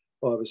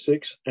 5 or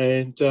 6,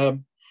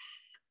 and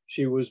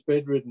she was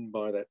bedridden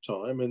by that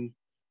time,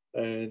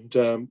 and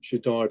she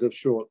died a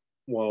short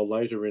while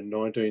later in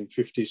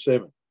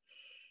 1957.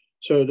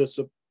 So that's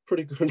a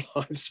pretty good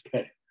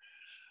lifespan.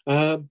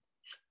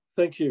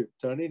 Thank you,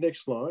 Tony.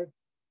 Next slide.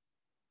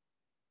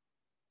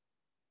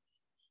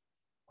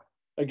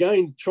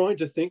 Again, trying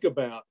to think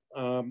about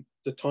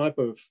the type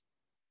of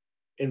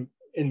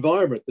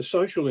environment, the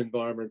social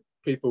environment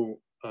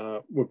people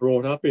were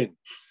brought up in.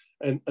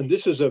 And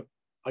this is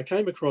I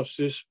came across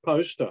this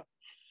poster,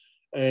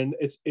 and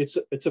it's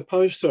a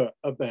poster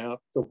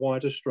about the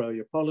White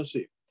Australia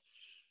policy.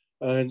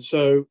 And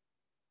so,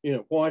 you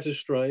know, White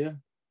Australia,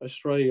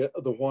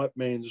 the white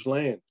man's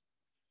land.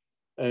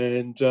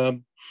 And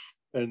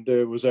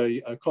there was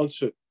a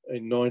concert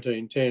in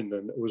 1910,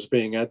 and it was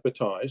being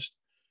advertised,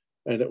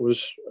 and it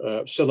was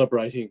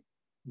celebrating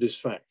this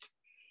fact.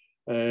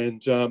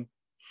 And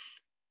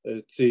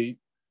it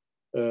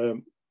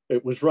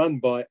was run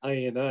by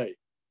ANA,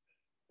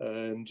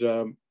 and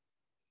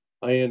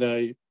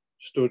ANA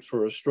stood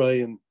for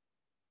Australian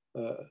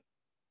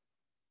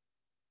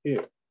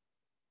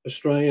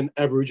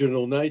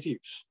Aboriginal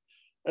Natives.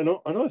 And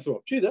I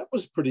thought, gee, that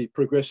was pretty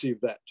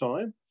progressive that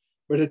time.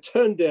 But it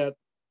turned out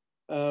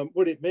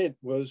what it meant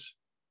was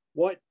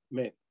white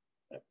men.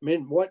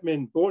 White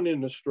men born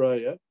in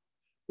Australia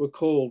were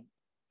called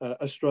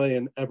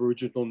Australian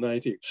Aboriginal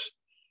Natives.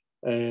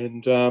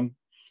 And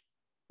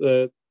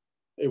it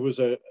was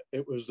an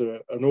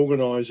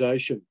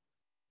organisation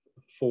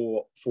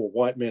for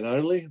white men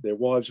only. Their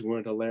wives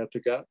weren't allowed to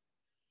go.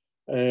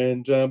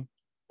 And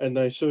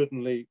they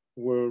certainly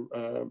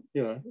were,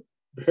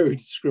 very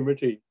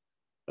discriminatory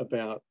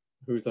about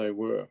who they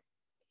were.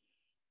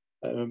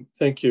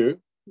 Thank you.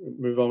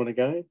 Move on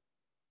again.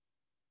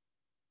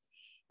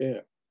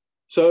 Yeah.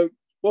 So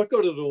what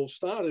got it all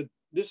started?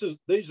 These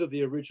are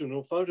the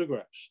original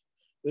photographs.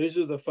 These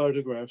are the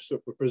photographs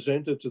that were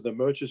presented to the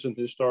Murchison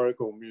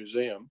Historical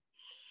Museum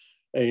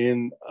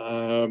in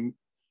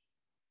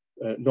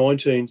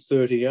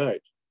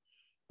 1938,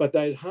 but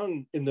they'd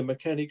hung in the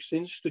Mechanics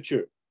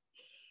Institute.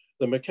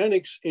 The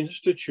Mechanics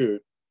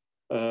Institute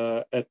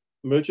at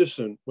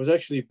Murchison was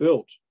actually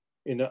built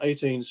in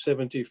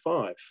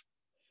 1875.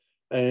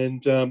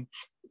 And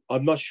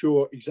I'm not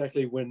sure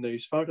exactly when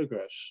these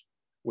photographs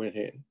went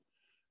in,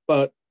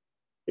 but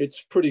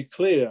it's pretty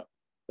clear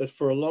that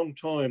for a long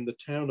time, the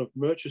town of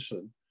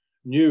Murchison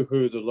knew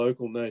who the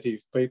local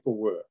native people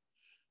were.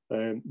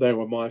 And they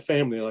were my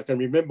family. And I can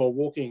remember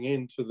walking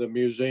into the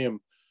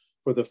museum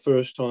for the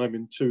first time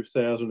in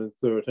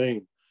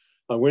 2013.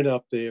 I went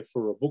up there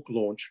for a book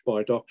launch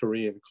by Dr.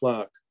 Ian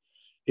Clark.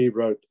 He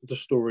wrote the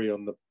story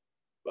on the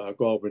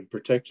Goulburn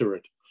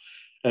Protectorate.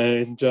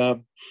 And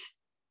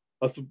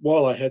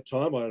while I had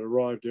time, I had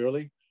arrived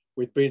early.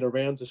 We'd been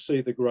around to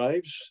see the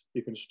graves.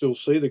 You can still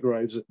see the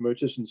graves at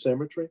Murchison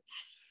Cemetery.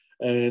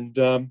 And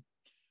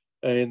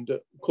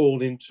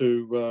called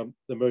into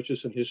the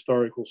Murchison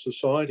Historical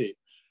Society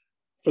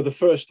for the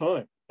first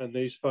time. And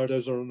these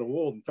photos are on the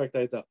wall. In fact,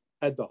 they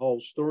had the whole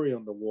story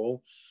on the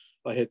wall.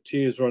 I had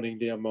tears running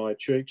down my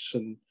cheeks,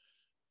 and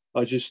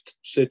I just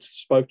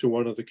spoke to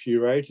one of the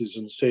curators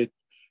and said,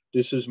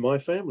 "This is my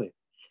family."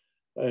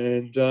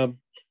 And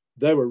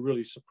they were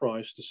really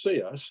surprised to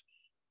see us.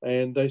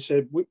 And they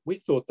said, we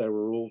thought they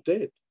were all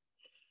dead.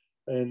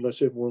 And I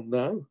said, well,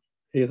 no,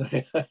 here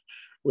they are.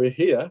 We're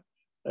here.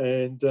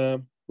 And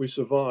we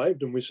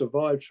survived, and we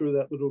survived through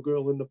that little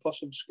girl in the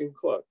possum skin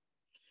cloak.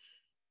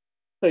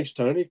 Thanks,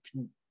 Tony.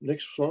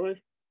 Next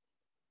slide.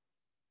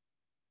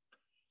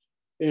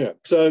 Yeah,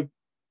 so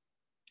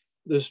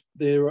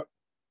there are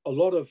a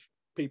lot of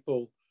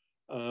people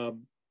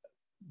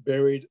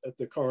buried at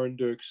the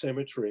Corranderk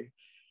Cemetery,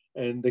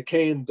 and the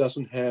cairn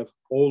doesn't have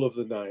all of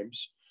the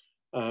names,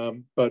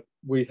 but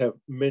we have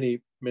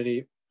many,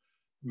 many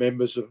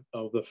members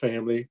of the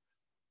family.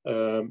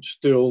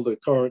 Still, the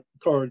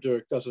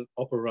Corranderk doesn't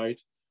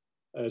operate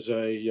as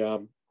a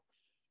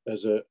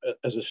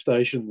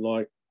station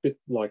like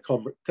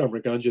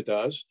Cumbragunja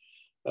does,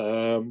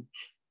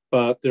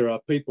 but there are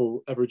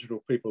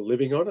Aboriginal people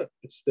living on it.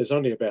 There's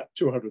only about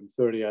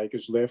 230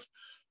 acres left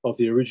of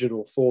the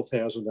original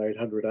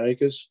 4,800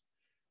 acres,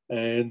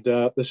 and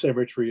the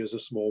cemetery is a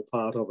small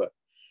part of it.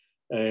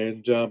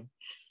 And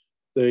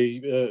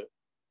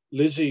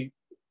Lizzie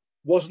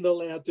wasn't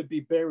allowed to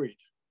be buried.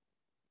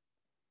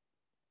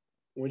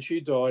 When she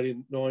died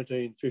in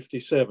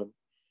 1957,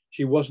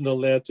 she wasn't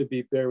allowed to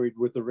be buried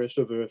with the rest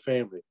of her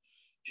family.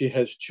 She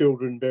has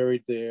children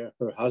buried there.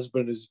 Her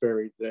husband is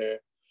buried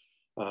there.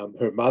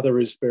 Her mother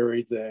is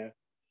buried there.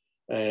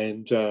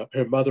 And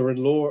her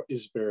mother-in-law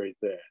is buried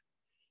there.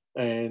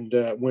 And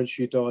when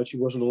she died, she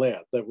wasn't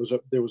allowed. There was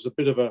a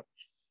bit of a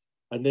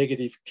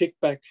negative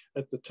kickback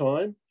at the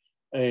time.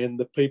 And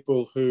the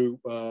people who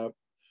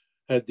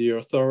had the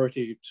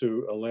authority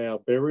to allow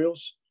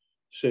burials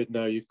said,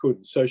 no, you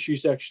couldn't. So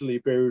she's actually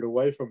buried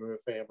away from her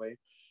family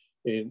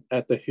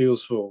at the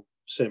Hillsville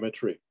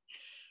Cemetery.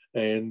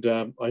 And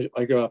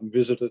I go up and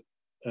visit it,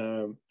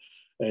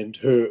 and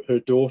her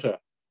daughter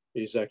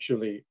is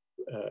actually,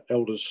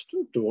 eldest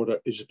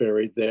daughter is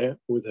buried there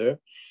with her.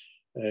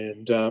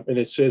 And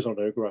it says on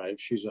her grave,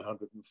 she's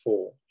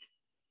 104.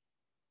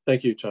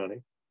 Thank you,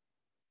 Tony.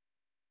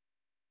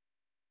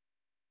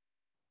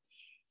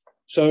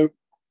 So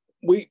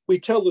we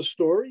tell the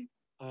story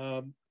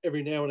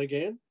every now and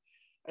again.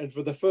 And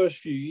for the first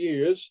few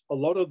years, a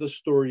lot of the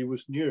story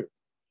was new.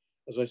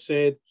 As I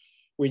said,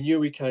 we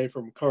knew he came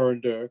from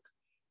Corranderk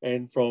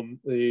and from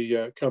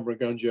the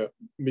Cumbragunja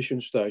mission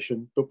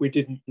station, but we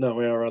didn't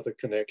know our other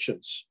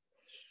connections.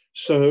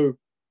 So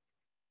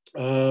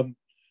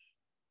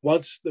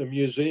once the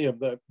museum,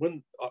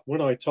 when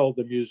I told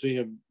the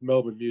museum,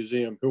 Melbourne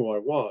Museum, who I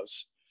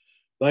was,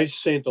 they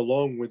sent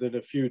along within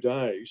a few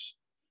days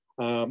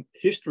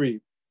history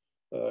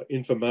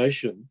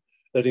information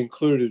that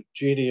included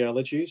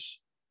genealogies,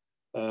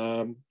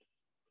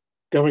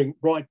 going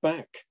right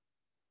back,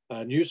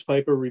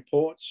 newspaper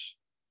reports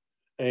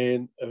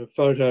and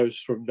photos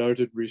from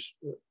noted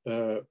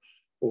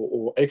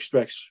or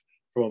extracts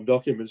from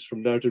documents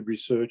from noted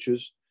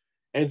researchers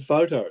and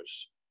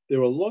photos. There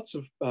were lots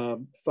of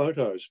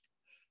photos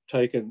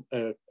taken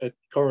at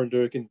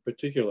Corranderk in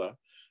particular,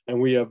 and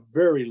we are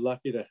very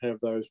lucky to have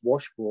those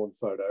Washbourne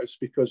photos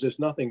because there's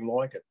nothing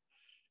like it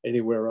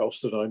anywhere else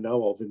that I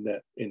know of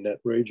in that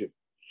region.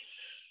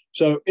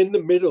 So in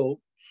the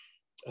middle,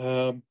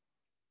 in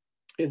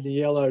the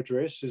yellow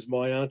dress, is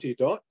my Auntie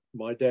Dot,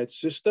 my dad's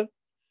sister.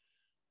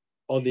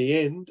 On the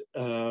end,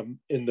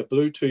 in the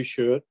blue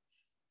t-shirt,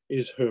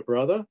 is her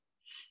brother,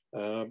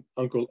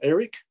 Uncle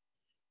Eric,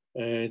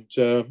 and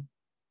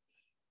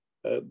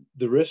the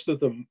rest of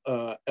them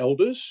are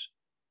elders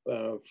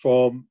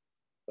from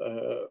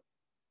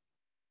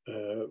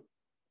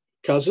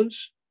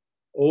cousins,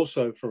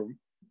 also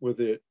with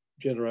their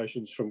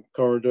generations from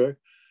Corranderk.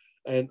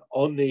 And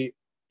on the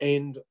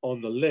end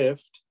on the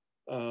left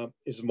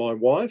is my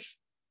wife,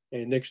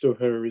 and next to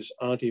her is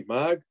Auntie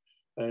Marg,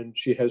 and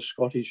she has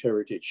Scottish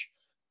heritage.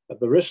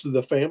 The rest of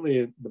the family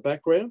in the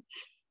background,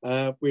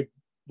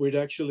 we'd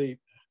actually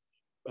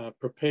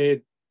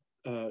prepared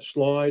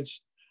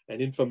slides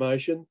and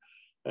information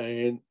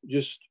and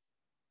just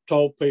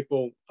told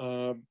people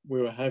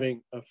we were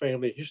having a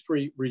family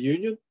history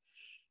reunion,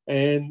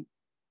 and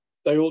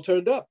they all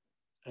turned up.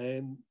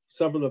 And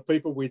some of the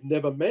people we'd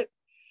never met,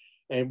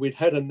 and we'd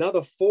had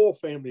another 4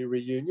 family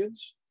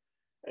reunions,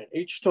 and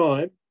each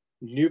time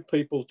new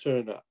people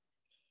turned up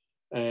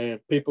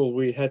and people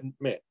we hadn't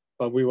met,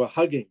 but we were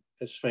hugging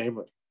as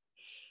family.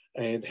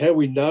 And how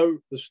we know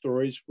the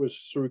stories was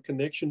through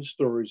connection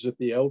stories that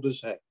the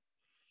elders had,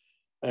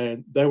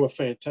 and they were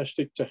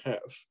fantastic to have.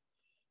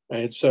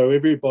 And so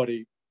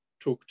everybody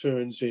took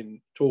turns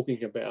in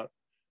talking about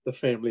the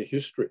family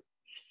history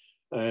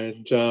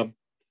and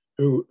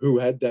who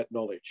had that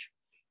knowledge.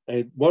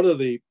 And one of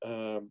the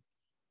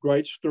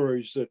great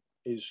stories that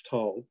is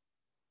told,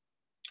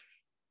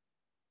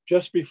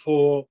 just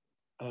before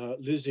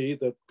Lizzie,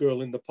 the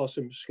girl in the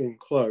possum skin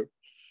cloak,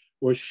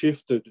 was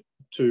shifted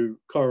to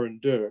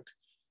Corranderk,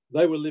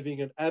 they were living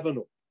in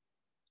Avenel.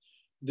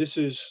 This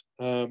is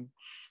in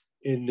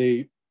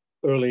the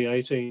early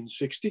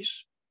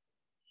 1860s.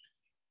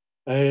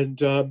 And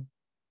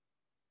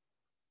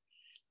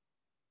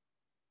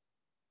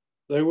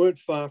they weren't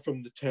far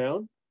from the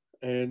town,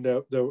 and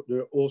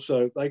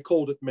they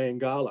called it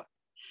Mangala.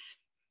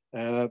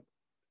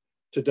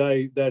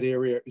 Today, that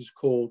area is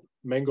called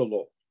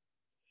Mangalore.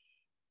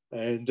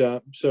 And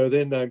so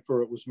their name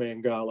for it was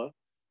Mangala.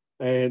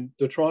 And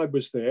the tribe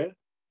was there,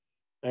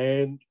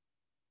 and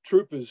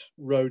troopers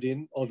rode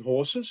in on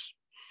horses,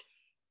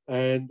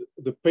 and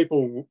the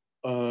people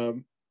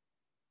were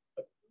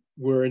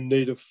in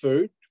need of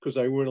food because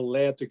they weren't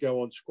allowed to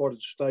go on squatted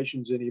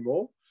stations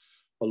anymore.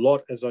 A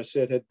lot, as I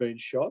said, had been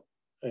shot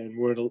and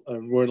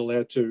weren't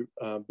allowed to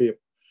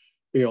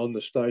be on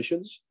the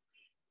stations.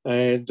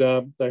 And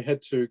they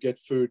had to get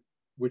food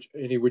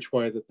any which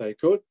way that they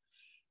could.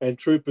 And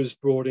troopers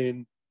brought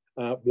in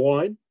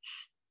wine,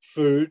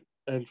 food,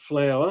 and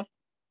flour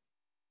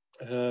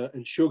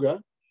and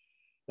sugar.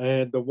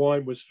 And the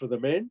wine was for the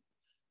men.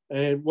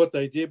 And what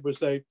they did was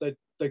they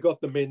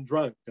got the men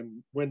drunk.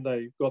 And when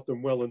they got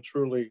them well and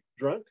truly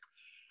drunk,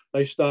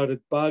 they started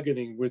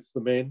bargaining with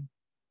the men,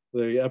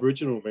 the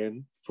Aboriginal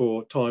men,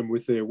 for time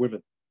with their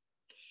women.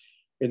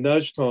 In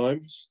those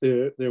times,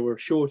 there were a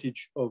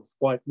shortage of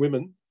white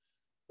women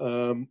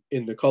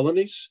in the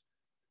colonies,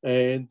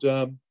 and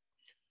the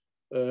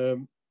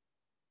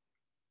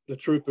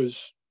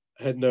troopers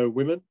had no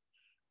women,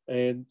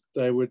 and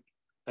they would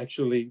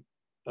actually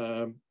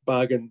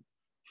bargain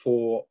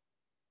for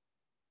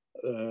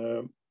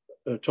a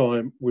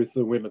time with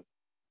the women.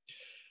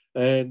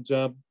 And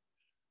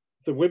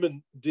the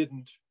women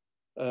didn't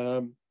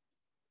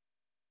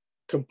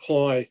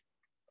comply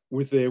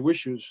with their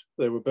wishes,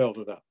 they were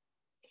belted up.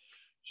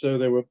 So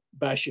there were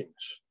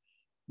bashings.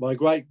 My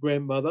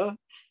great-grandmother,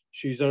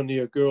 she's only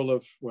a girl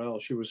of, well,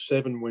 she was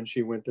 7 when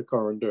she went to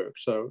Corranderk,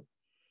 so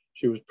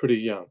she was pretty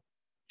young,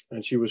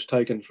 and she was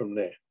taken from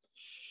there.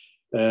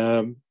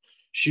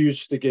 She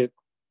used to get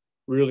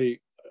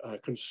really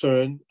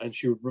concerned, and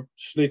she would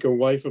sneak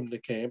away from the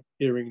camp,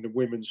 hearing the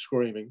women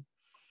screaming.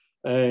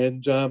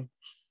 And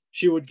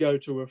she would go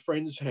to a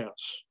friend's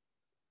house,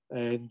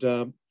 and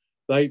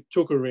they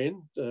took her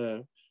in.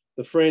 The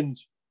friend,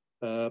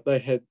 they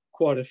had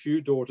quite a few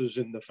daughters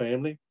in the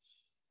family,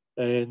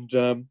 and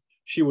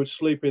she would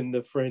sleep in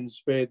the friend's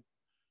bed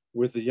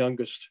with the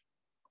youngest.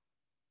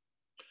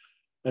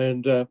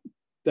 And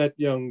that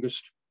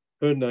youngest,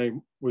 her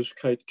name was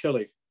Kate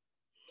Kelly.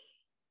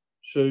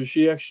 So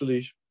she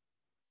actually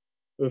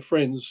were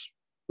friends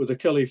with the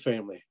Kelly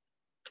family.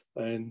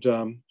 And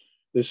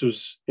this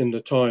was in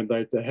the time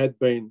there had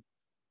been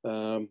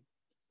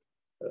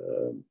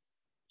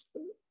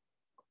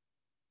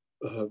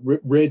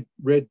Red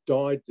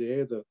died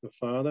there, the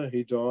father,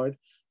 he died,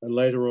 and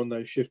later on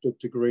they shifted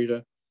to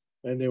Greta,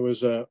 and there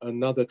was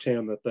another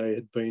town that they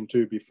had been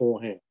to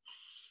beforehand.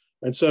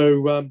 And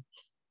so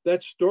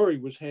that story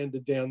was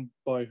handed down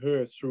by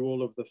her through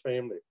all of the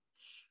family.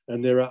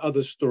 And there are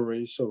other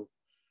stories of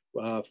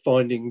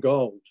finding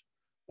gold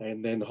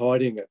and then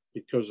hiding it,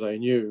 because they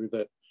knew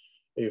that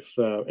if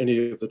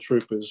any of the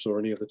troopers or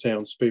any of the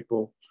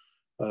townspeople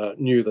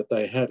knew that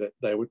they had it,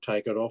 they would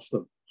take it off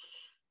them.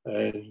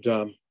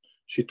 And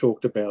she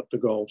talked about the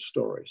gold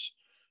stories.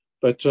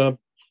 But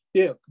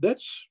yeah,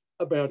 that's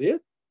about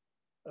it.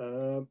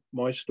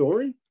 My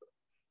story.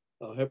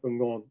 I haven't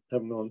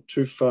gone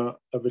too far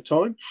over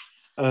time.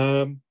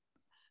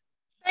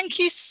 Thank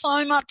you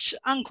so much,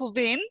 Uncle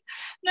Vin.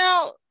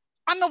 Now,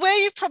 I'm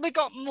aware you've probably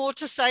got more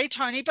to say,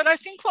 Tony, but I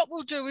think what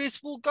we'll do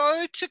is we'll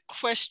go to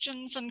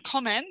questions and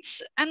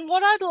comments. And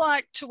what I'd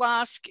like to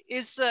ask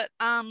is that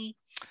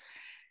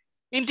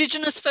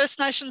Indigenous First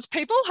Nations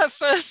people have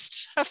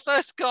first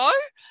go.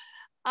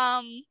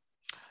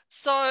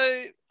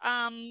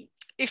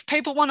 If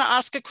people want to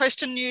ask a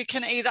question, you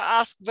can either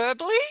ask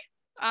verbally,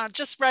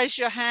 just raise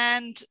your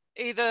hand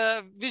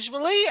either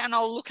visually and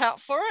I'll look out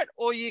for it,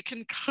 or you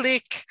can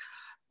click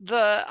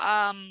the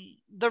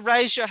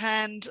raise your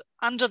hand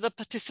under the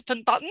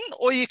participant button,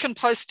 or you can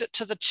post it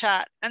to the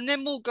chat, and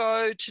then we'll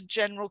go to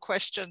general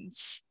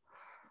questions.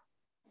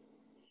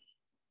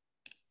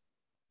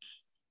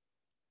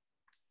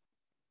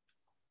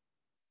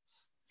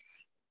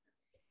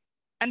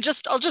 And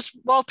I'll just,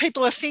 while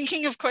people are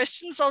thinking of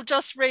questions, I'll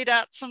just read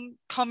out some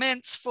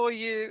comments for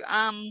you,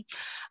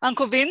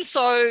 Uncle Vin.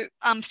 So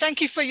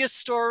thank you for your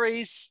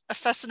stories, a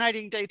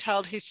fascinating,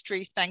 detailed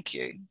history. Thank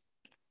you.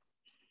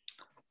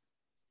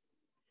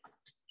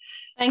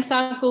 Thanks,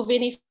 Uncle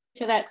Vinny,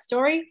 for that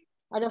story.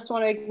 I just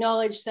want to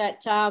acknowledge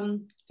that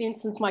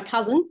Vincent's my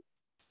cousin,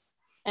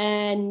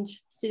 and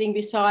sitting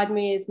beside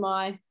me is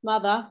my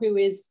mother, who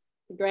is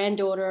the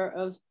granddaughter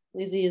of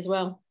Lizzie as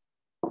well.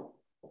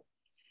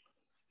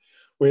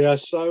 We are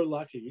so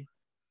lucky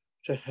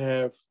to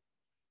have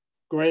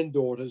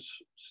granddaughters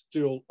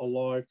still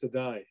alive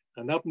today.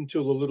 And up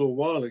until a little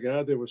while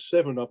ago, there were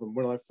 7 of them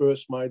when I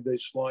first made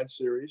these slide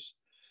series.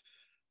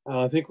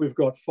 I think we've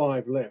got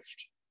 5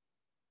 left.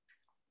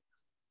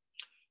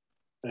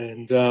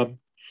 And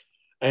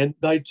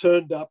they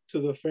turned up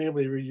to the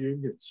family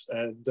reunions,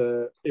 and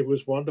it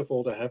was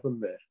wonderful to have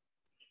them there.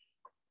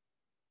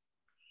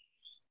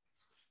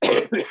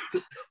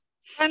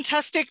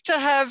 Fantastic to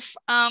have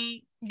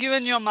you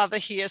and your mother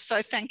here.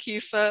 So thank you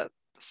for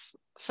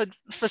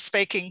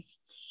speaking.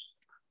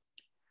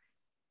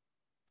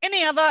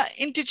 Any other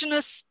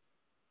Indigenous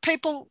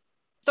people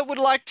that would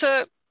like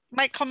to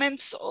make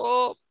comments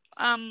or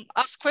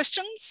ask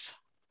questions?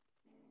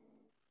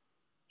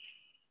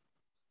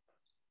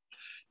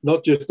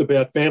 Not just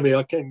about family.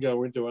 I can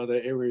go into other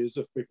areas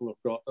if people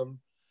have got them.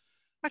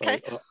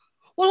 Okay.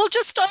 Well, I'll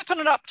just open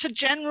it up to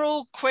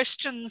general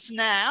questions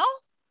now,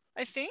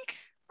 I think.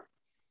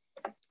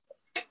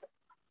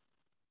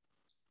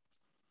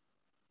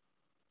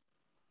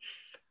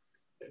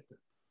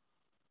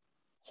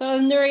 So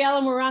Ngurai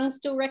Illum Wurrung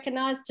still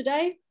recognised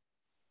today?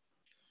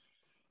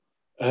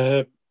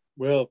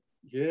 Well,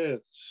 yeah,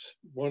 it's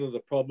one of the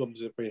problems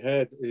that we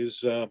had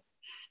is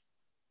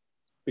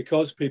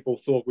because people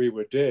thought we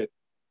were dead,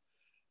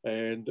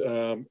 and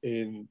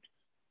in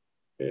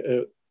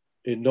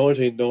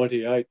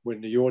 1998, when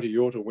the Yorta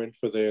Yorta went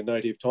for their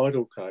native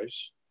title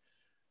case,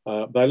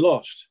 they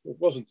lost. It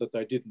wasn't that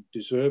they didn't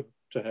deserve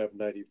to have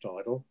native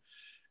title.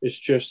 It's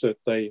just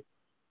that they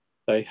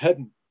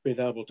hadn't been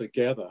able to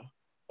gather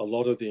a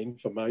lot of the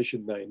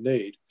information they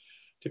need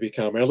to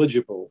become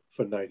eligible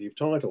for native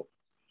title.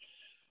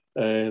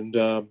 And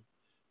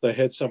they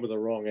had some of the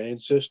wrong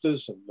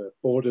ancestors, and the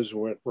borders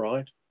weren't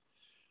right.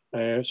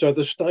 So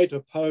the state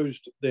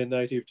opposed their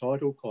native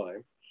title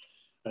claim,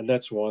 and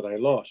that's why they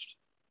lost.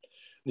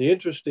 The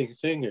interesting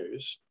thing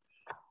is,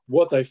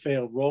 what they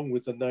found wrong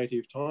with the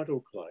native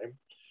title claim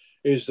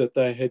is that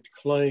they had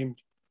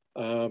claimed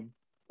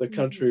the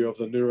country of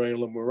the Ngurai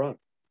Illum Wurrung.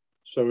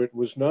 So it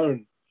was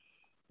known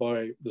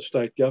by the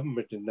state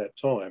government in that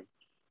time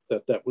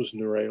that that was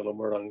Ngurai Illum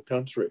Wurrung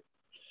country.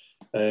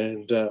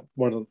 And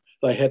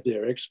they had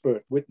their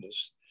expert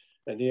witness,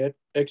 and the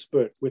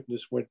expert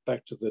witness went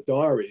back to the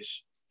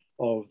diaries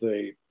of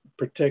the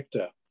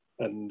protector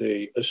and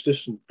the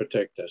assistant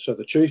protector. So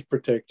the chief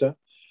protector,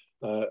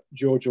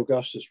 George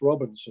Augustus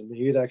Robinson,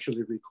 he had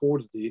actually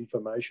recorded the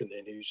information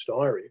in his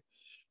diary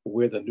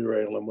where the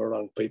Ngurai Illum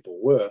Wurrung people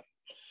were.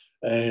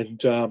 And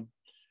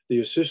the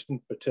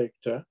assistant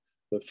protector,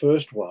 the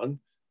first one,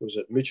 was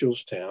at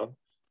Mitchellstown,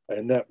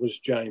 and that was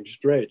James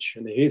Dredge,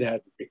 and he'd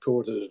had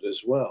recorded it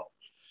as well.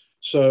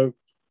 So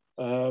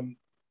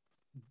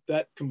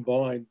that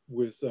combined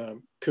with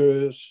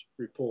Kerr's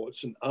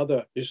reports and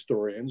other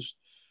historians,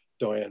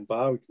 Diane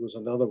Barwick was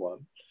another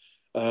one,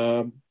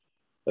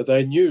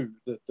 they knew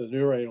that the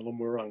Ngurai Illum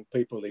Wurrung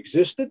people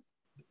existed,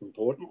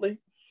 importantly,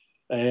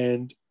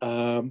 and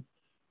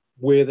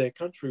where their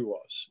country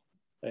was.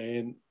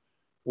 And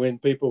when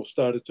people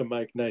started to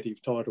make native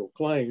title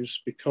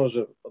claims, because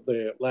of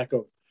their lack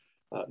of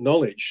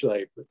knowledge,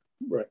 they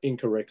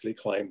incorrectly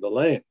claimed the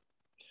land.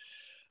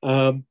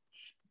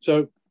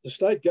 So the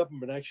state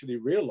government actually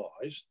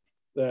realised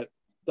that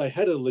they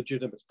had a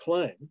legitimate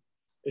claim.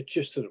 It's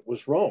just that it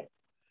was wrong.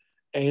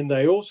 And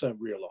they also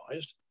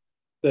realised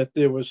that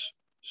there was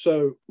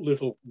so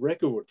little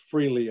record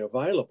freely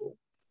available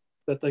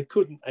that they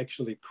couldn't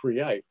actually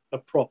create a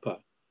proper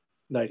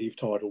native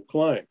title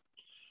claim.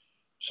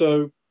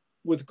 So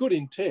with good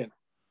intent,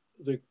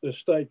 the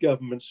state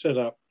government set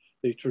up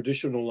the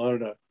Traditional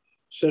Owner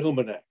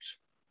Settlement Act.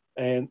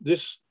 And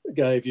this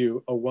gave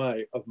you a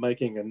way of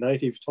making a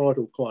native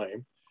title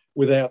claim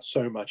without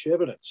so much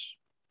evidence.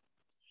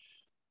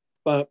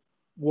 But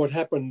what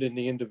happened in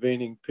the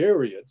intervening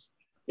periods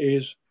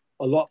is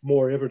a lot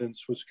more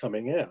evidence was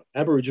coming out.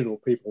 Aboriginal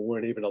people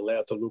weren't even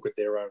allowed to look at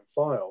their own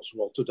files.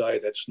 Well, today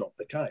that's not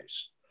the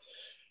case.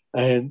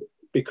 And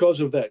because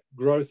of that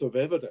growth of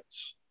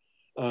evidence,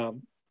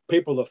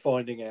 people are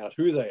finding out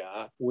who they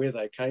are, where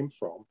they came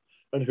from,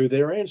 and who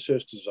their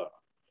ancestors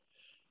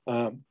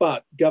are.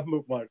 But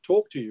government won't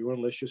talk to you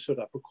unless you set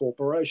up a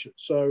corporation.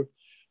 So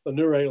the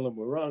Ngurai Illum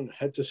Wurrung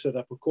had to set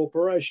up a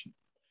corporation.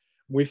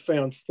 We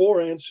found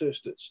 4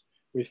 ancestors.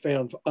 We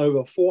found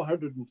over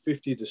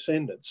 450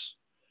 descendants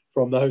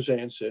from those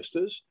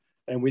ancestors,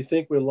 and we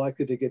think we're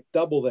likely to get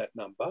double that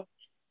number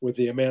with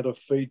the amount of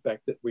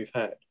feedback that we've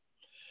had.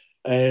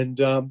 And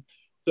so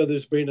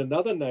there's been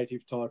another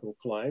native title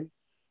claim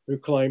who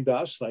claimed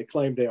us, they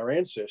claimed our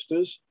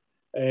ancestors,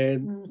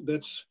 and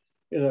that's,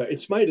 you know,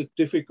 it's made it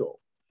difficult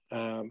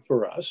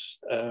for us.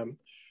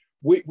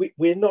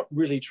 We're not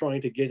really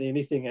trying to get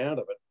anything out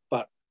of it,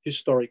 but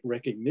historic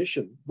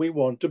recognition. We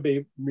want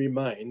to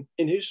remain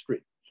in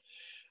history.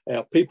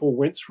 Our people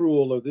went through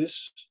all of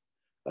this.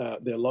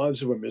 Their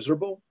lives were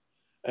miserable,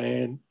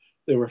 and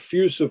there were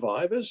few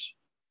survivors,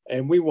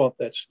 and we want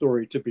that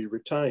story to be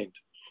retained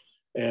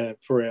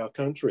for our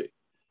country.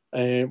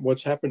 And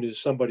what's happened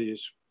is somebody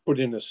has put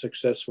in a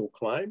successful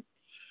claim,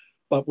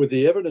 but with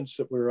the evidence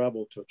that we were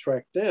able to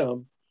track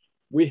down,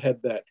 we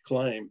had that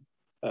claim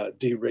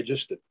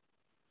deregistered.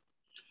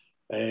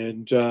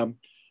 And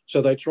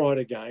so they tried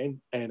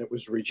again, and it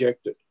was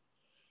rejected.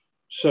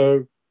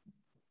 So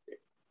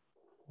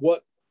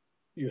what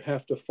you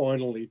have to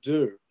finally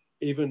do,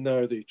 even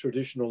though the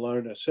Traditional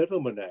Owner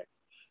Settlement Act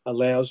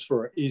allows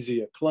for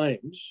easier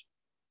claims,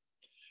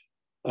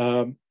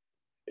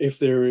 if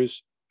there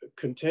is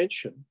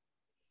contention,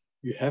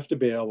 you have to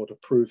be able to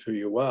prove who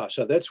you are.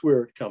 So that's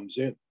where it comes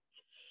in.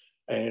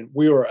 And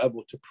we were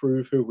able to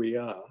prove who we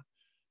are,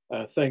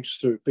 thanks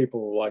to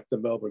people like the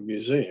Melbourne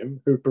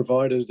Museum, who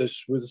provided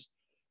us with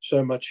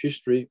so much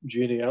history,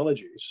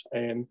 genealogies,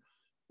 and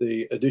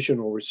the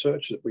additional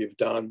research that we've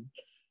done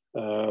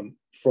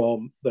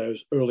from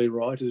those early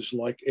writers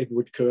like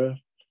Edward Kerr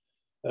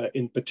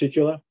in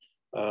particular.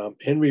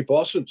 Henry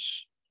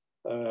Bossence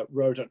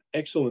wrote an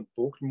excellent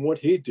book, and what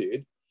he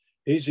did,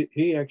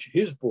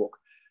 his book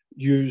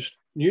used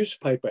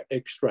newspaper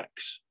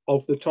extracts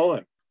of the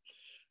time.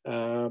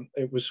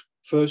 It was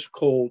first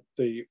called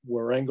the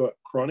Waranga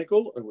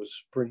Chronicle. It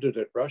was printed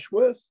at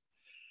Rushworth,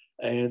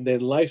 and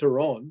then later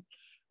on,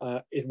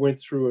 it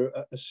went through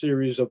a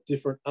series of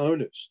different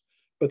owners.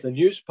 But the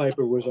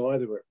newspaper was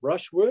either at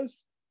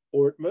Rushworth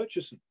or at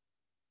Murchison.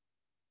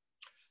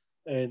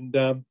 And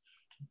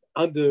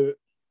under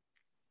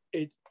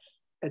it,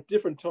 at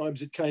different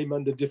times, it came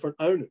under different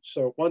owners.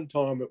 So at one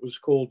time, it was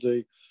called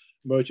the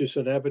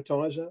Murchison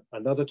Advertiser.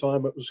 Another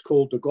time, it was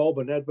called the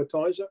Goulburn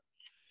Advertiser.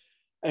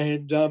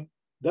 And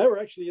they were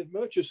actually at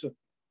Murchison.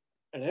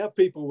 And our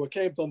people were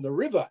camped on the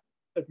river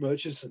at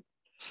Murchison.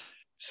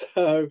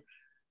 So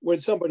when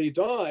somebody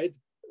died,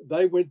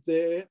 they went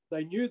there,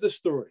 they knew the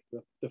story,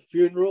 the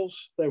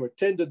funerals, they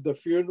attended the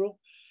funeral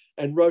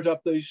and wrote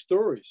up these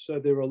stories. So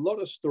there are a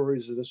lot of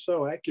stories that are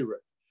so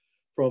accurate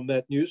from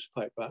that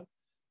newspaper.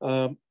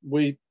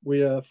 We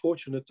are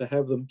fortunate to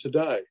have them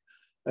today,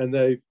 and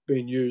they've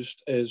been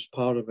used as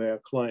part of our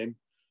claim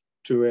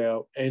to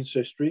our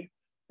ancestry,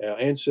 our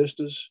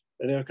ancestors,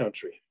 and our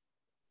country.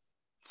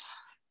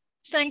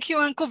 Thank you,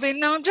 Uncle Vin.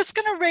 Now I'm just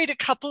going to read a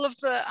couple of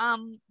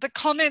the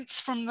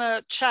comments from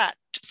the chat,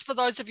 just for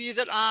those of you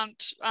that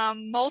aren't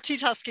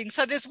multitasking.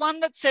 So there's one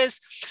that says,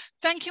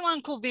 "Thank you,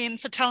 Uncle Vin,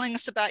 for telling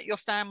us about your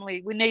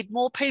family. We need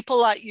more people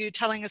like you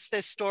telling us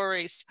their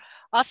stories.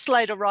 Us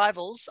late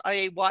arrivals,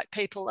 i.e. white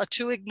people, are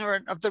too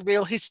ignorant of the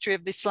real history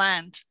of this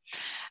land."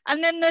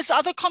 And then there's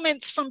other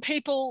comments from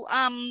people.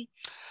 I'm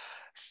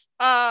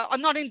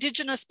not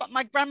Indigenous, but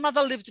my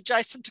grandmother lived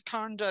adjacent to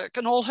Corranderk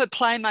and all her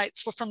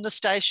playmates were from the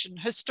station.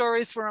 Her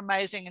stories were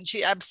amazing and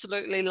she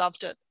absolutely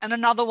loved it. And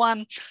another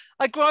one,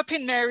 "I grew up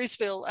in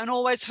Marysville and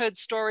always heard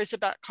stories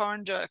about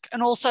Corranderk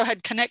and also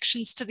had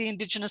connections to the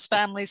Indigenous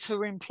families who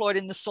were employed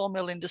in the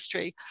sawmill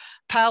industry.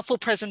 Powerful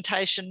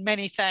presentation,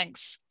 many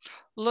thanks.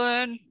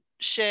 Learn,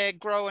 share,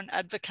 grow and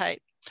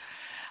advocate."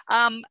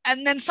 And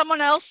then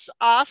someone else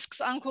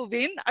asks, "Uncle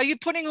Vin, are you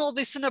putting all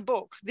this in a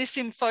book? This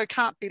info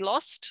can't be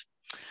lost."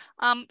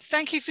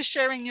 Thank you for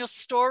sharing your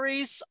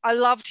stories. I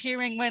loved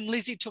hearing when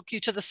Lizzie took you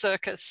to the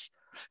circus.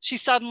 She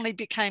suddenly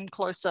became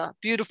closer.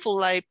 Beautiful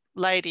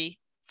lady.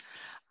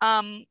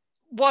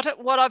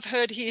 What I've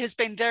heard here has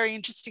been very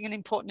interesting and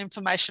important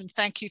information.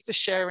 Thank you for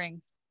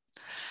sharing.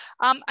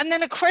 And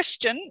then a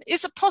question,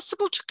 is it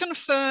possible to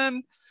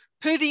confirm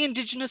who the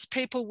Indigenous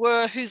people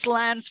were whose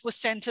lands were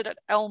centred at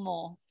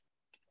Elmore?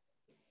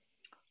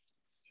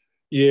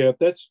 Yeah,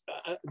 that's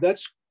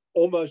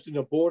almost in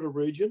a border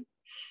region.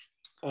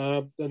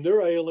 The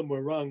Ngurai Illum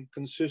Wurrung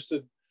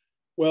consisted,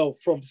 well,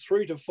 from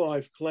 3 to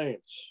 5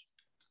 clans.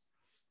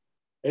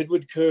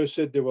 Edward Kerr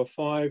said there were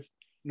 5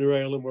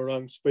 Ngurai Illum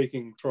Wurrung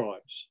speaking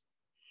tribes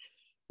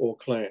or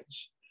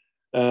clans.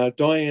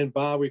 Diane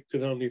Barwick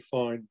could only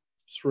find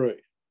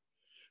 3.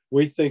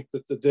 We think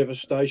that the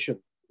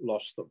devastation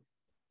lost them.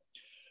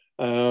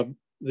 In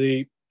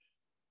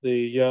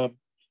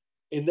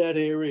that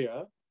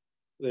area,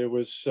 there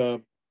was,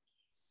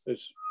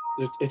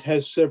 it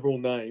has several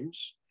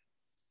names.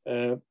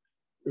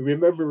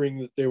 Remembering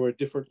that there were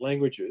different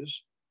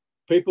languages,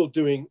 people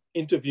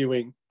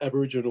interviewing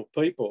Aboriginal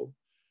people,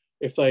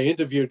 if they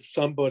interviewed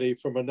somebody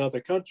from another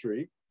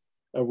country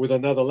with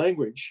another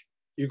language,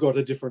 you got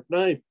a different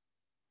name.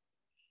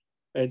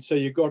 And so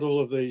you got all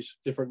of these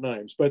different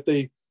names. But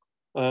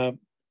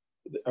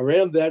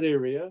around that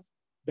area,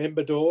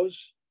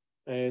 Bembadors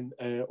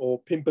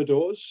or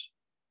Pimpadors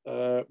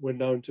were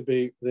known to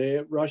be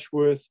there.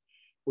 Rushworth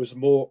was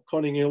more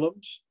Conning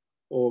Illums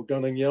or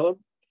Gunning Yellum,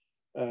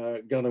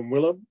 Gunning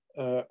Willum,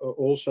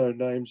 also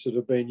names that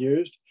have been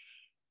used.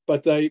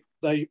 But they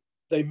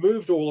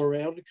moved all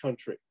around the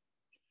country.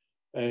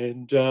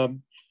 And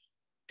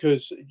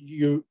because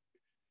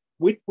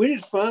we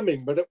did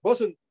farming, but it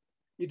wasn't,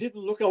 you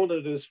didn't look on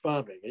it as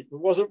farming. It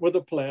wasn't with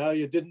a plough,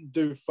 you didn't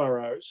do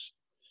furrows.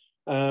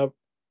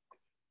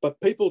 But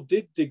people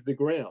did dig the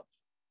ground.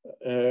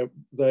 The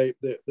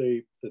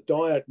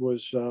diet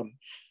was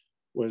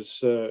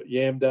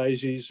yam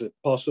daisies,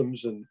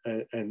 possums,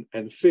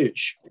 and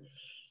fish.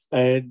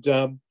 And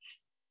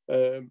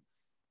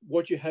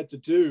what you had to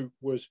do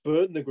was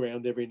burn the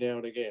ground every now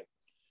and again.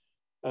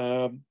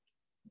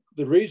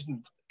 The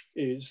reason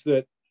is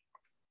that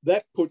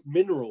put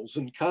minerals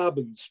and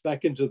carbons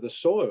back into the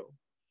soil.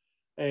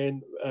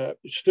 And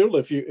still,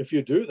 if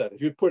you do that,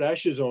 if you put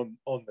ashes on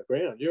the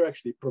ground, you're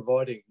actually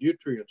providing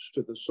nutrients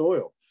to the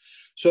soil.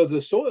 So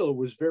the soil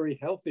was very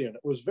healthy and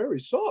it was very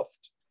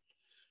soft.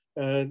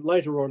 And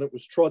later on, it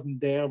was trodden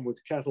down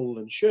with cattle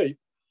and sheep.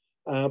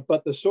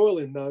 But the soil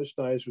in those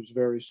days was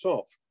very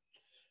soft.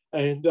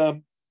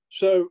 And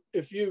so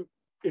if you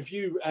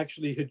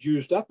actually had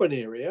used up an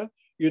area,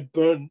 you'd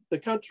burn the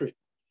country.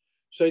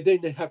 So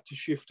then you have to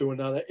shift to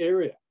another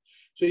area.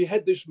 So you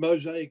had this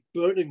mosaic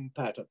burning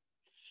pattern.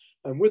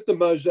 And with the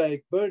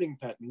mosaic burning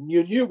pattern,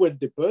 you knew when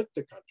they burnt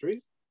the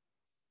country,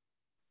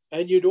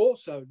 and you'd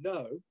also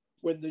know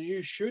when the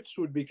new shoots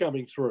would be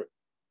coming through.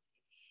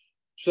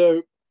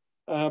 So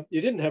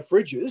you didn't have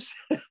fridges,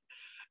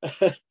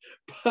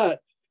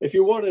 but if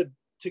you wanted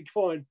to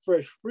find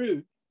fresh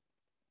fruit,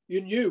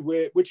 you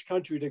knew which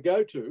country to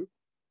go to,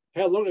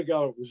 how long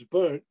ago it was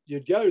burnt.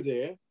 You'd go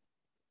there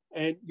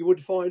and you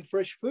would find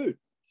fresh food.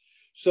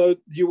 So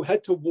you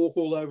had to walk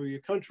all over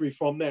your country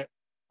from that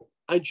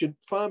ancient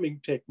farming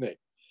technique.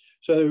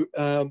 So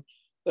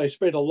they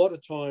spent a lot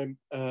of time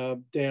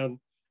down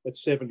at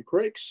Seven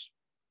Creeks,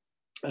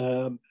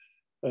 a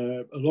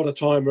lot of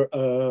time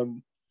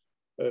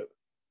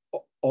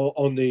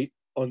on the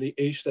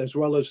east as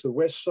well as the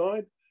west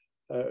side,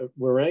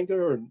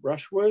 Waranga and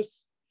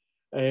Rushworth.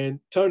 And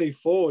Tony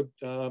Ford,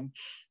 I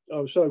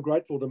was so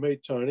grateful to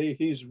meet Tony.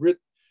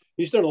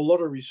 He's done a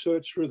lot of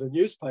research through the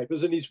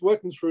newspapers, and he's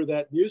working through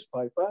that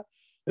newspaper.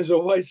 Has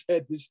always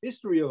had this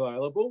history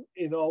available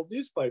in old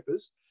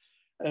newspapers,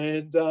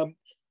 and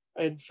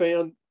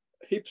found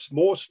heaps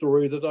more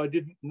story that I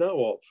didn't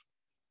know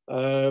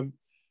of.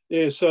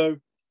 So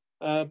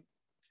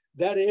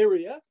that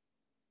area,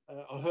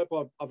 I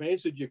hope I've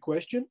answered your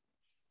question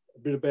a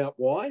bit about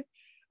why.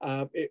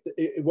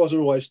 It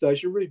wasn't always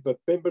stationary, but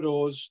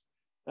Pimpadors,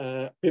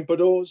 but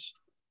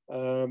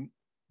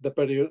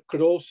it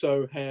could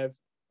also have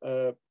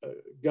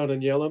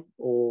Gunning Yellum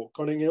or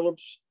Conning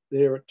Illums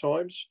there at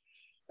times.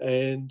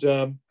 And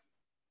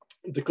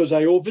because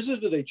they all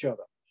visited each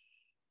other.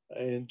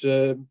 And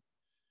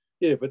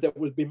but that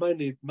would be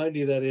mainly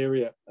that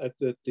area at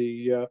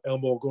the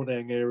Elmore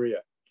Gornang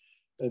area.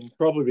 And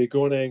probably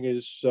Gornang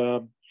is,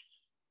 I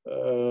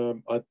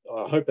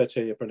hope that's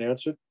how you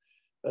pronounce it,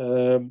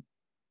 in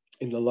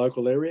the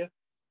local area.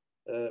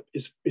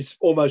 It's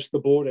almost the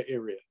border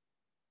area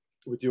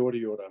with the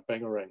Yorta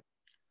Bangarang.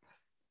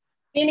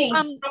 Vinny,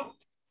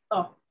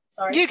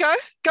 sorry. You go,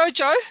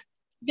 Joe.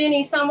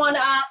 Vinny, someone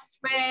asked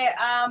where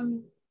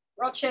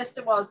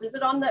Rochester was. Is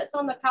it it's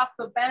on the cusp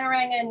of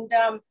Bannerang and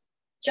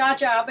Jar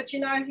Jar, but you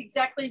know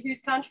exactly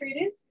whose country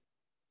it is?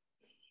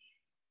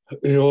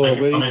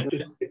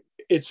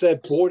 It's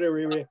that border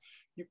area.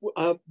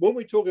 When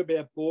we talk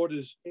about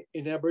borders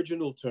in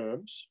Aboriginal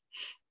terms,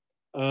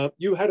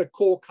 you had a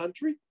core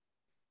country,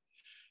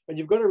 and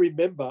you've got to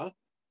remember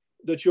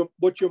that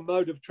what your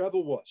mode of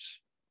travel was.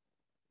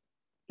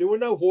 There were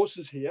no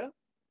horses here.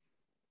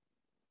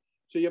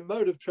 So your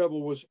mode of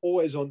travel was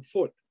always on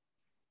foot.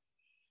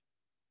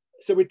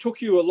 So it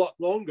took you a lot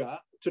longer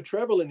to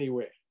travel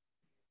anywhere.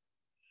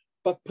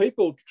 but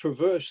people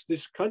traversed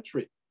this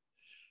country.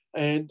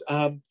 And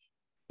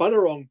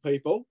Bunurong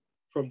people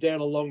from down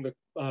along the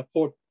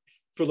Port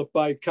Phillip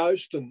Bay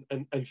coast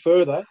and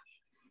further,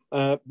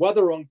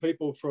 Wathaurong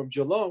people from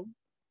Geelong,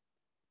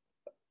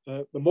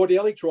 the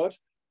Mordialli tribes,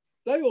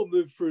 they all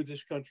moved through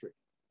this country.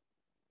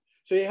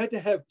 So you had to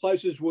have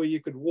places where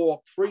you could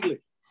walk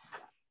freely.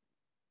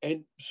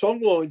 And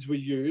songlines were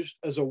used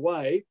as a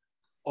way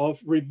of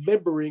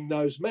remembering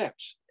those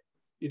maps.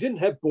 You didn't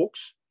have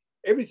books.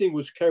 Everything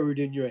was carried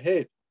in your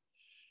head.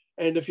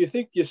 And if you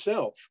think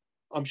yourself,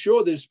 I'm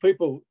sure there's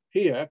people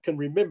here can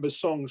remember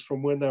songs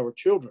from when they were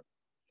children.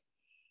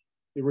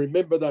 You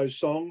remember those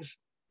songs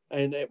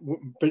and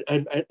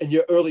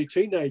your early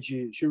teenage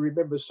years. You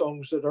remember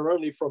songs that are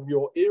only from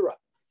your era.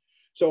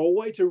 So a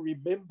way to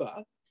remember,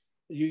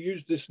 you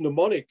used this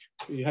mnemonic.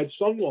 You had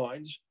song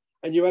lines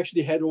and you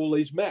actually had all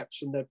these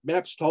maps, and the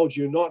maps told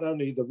you not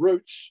only the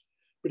routes,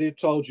 but it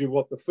told you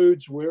what the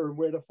foods were and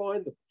where to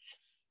find them.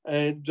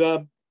 And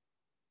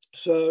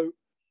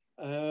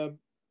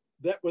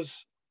that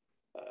was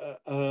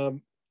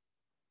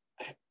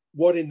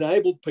what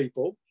enabled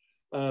people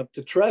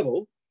to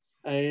travel.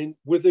 And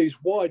with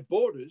these wide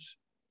borders,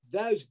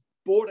 those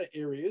border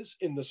areas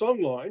in the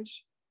song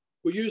lines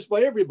were used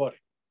by everybody.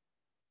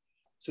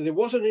 So there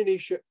wasn't any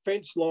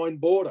fence line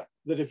border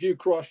that if you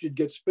crossed, you'd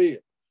get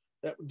speared.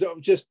 That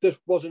just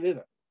wasn't in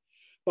it.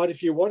 But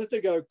if you wanted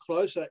to go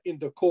closer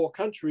into core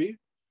country,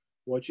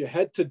 what you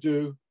had to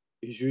do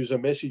is use a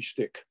message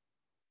stick.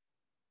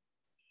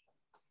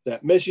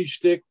 That message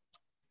stick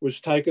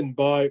was taken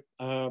by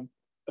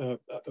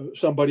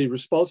somebody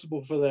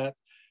responsible for that,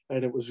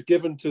 and it was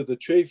given to the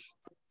chief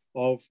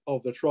of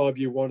the tribe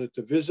you wanted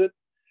to visit,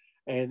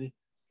 and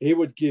he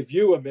would give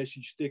you a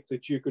message stick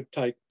that you could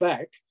take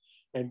back,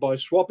 and by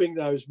swapping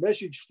those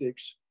message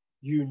sticks,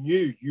 you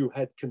knew you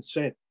had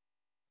consent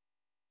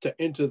to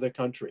enter the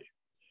country.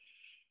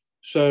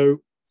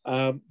 So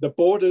the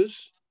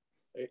borders,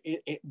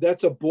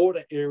 that's a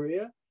border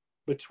area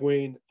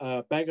between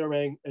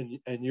Bangarang and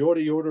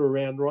Yorta Yorta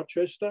around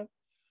Rochester.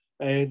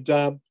 And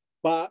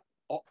but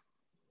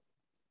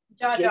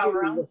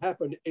generally what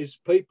happened is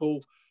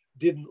people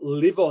didn't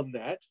live on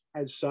that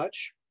as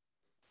such,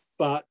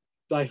 but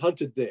they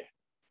hunted there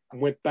and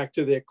went back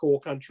to their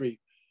core country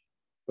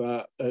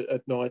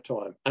at night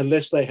time,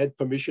 unless they had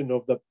permission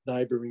of the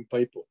neighbouring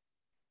people.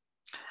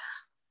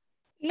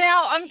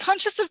 Now, I'm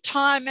conscious of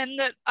time and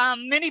that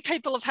many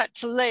people have had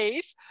to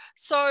leave.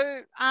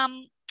 So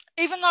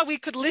even though we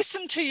could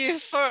listen to you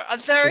for a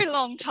very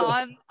long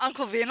time,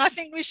 Uncle Vin, I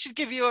think we should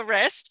give you a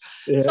rest.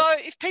 Yeah. So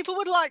if people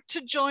would like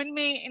to join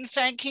me in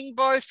thanking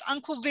both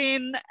Uncle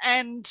Vin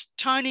and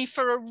Tony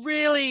for a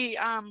really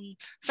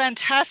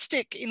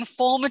fantastic,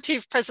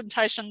 informative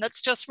presentation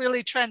that's just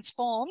really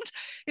transformed,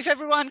 if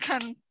everyone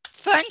can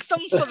thank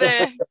them for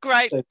their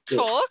great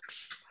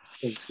talks.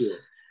 Thank you.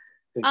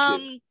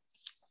 Thank you.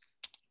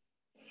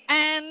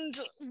 And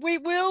we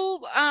will,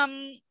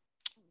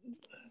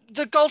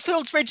 the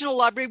Goldfields Regional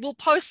Library will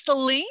post the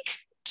link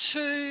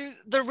to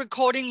the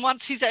recording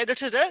once he's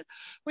edited it,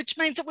 which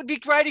means it would be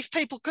great if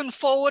people can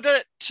forward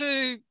it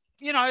to,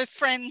 you know,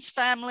 friends,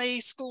 family,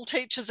 school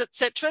teachers,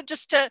 etc.,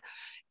 just to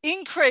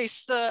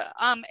increase the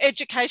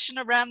education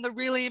around the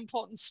really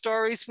important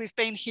stories we've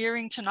been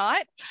hearing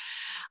tonight.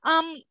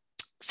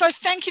 So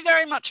thank you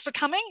very much for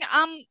coming.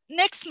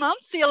 Next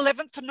month, the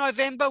 11th of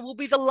November, will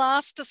be the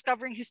last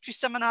Discovering History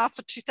seminar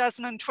for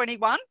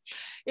 2021.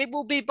 It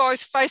will be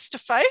both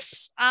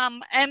face-to-face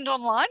and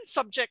online,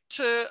 subject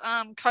to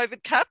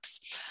COVID caps.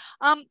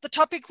 The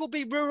topic will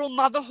be rural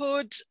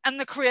motherhood and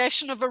the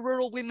creation of a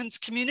rural women's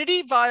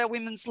community via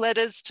women's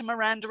letters to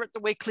Miranda at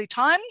the Weekly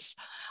Times,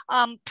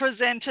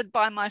 presented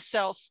by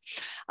myself.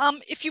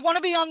 If you want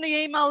to be on the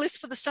email list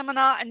for the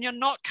seminar and you're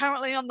not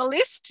currently on the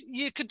list,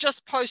 you could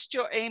just post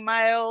your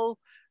email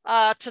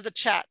to the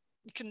chat.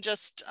 You can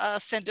just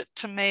send it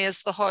to me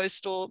as the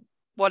host or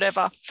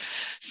whatever.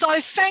 So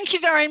thank you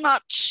very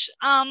much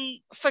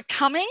for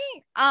coming.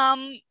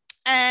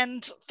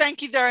 And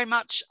thank you very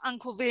much,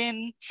 Uncle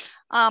Vin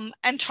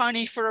and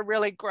Tony, for a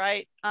really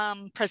great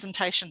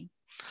presentation.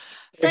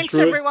 Thanks,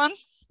 everyone.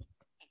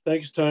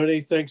 Thanks,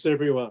 Tony. Thanks,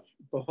 everyone.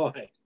 Bye.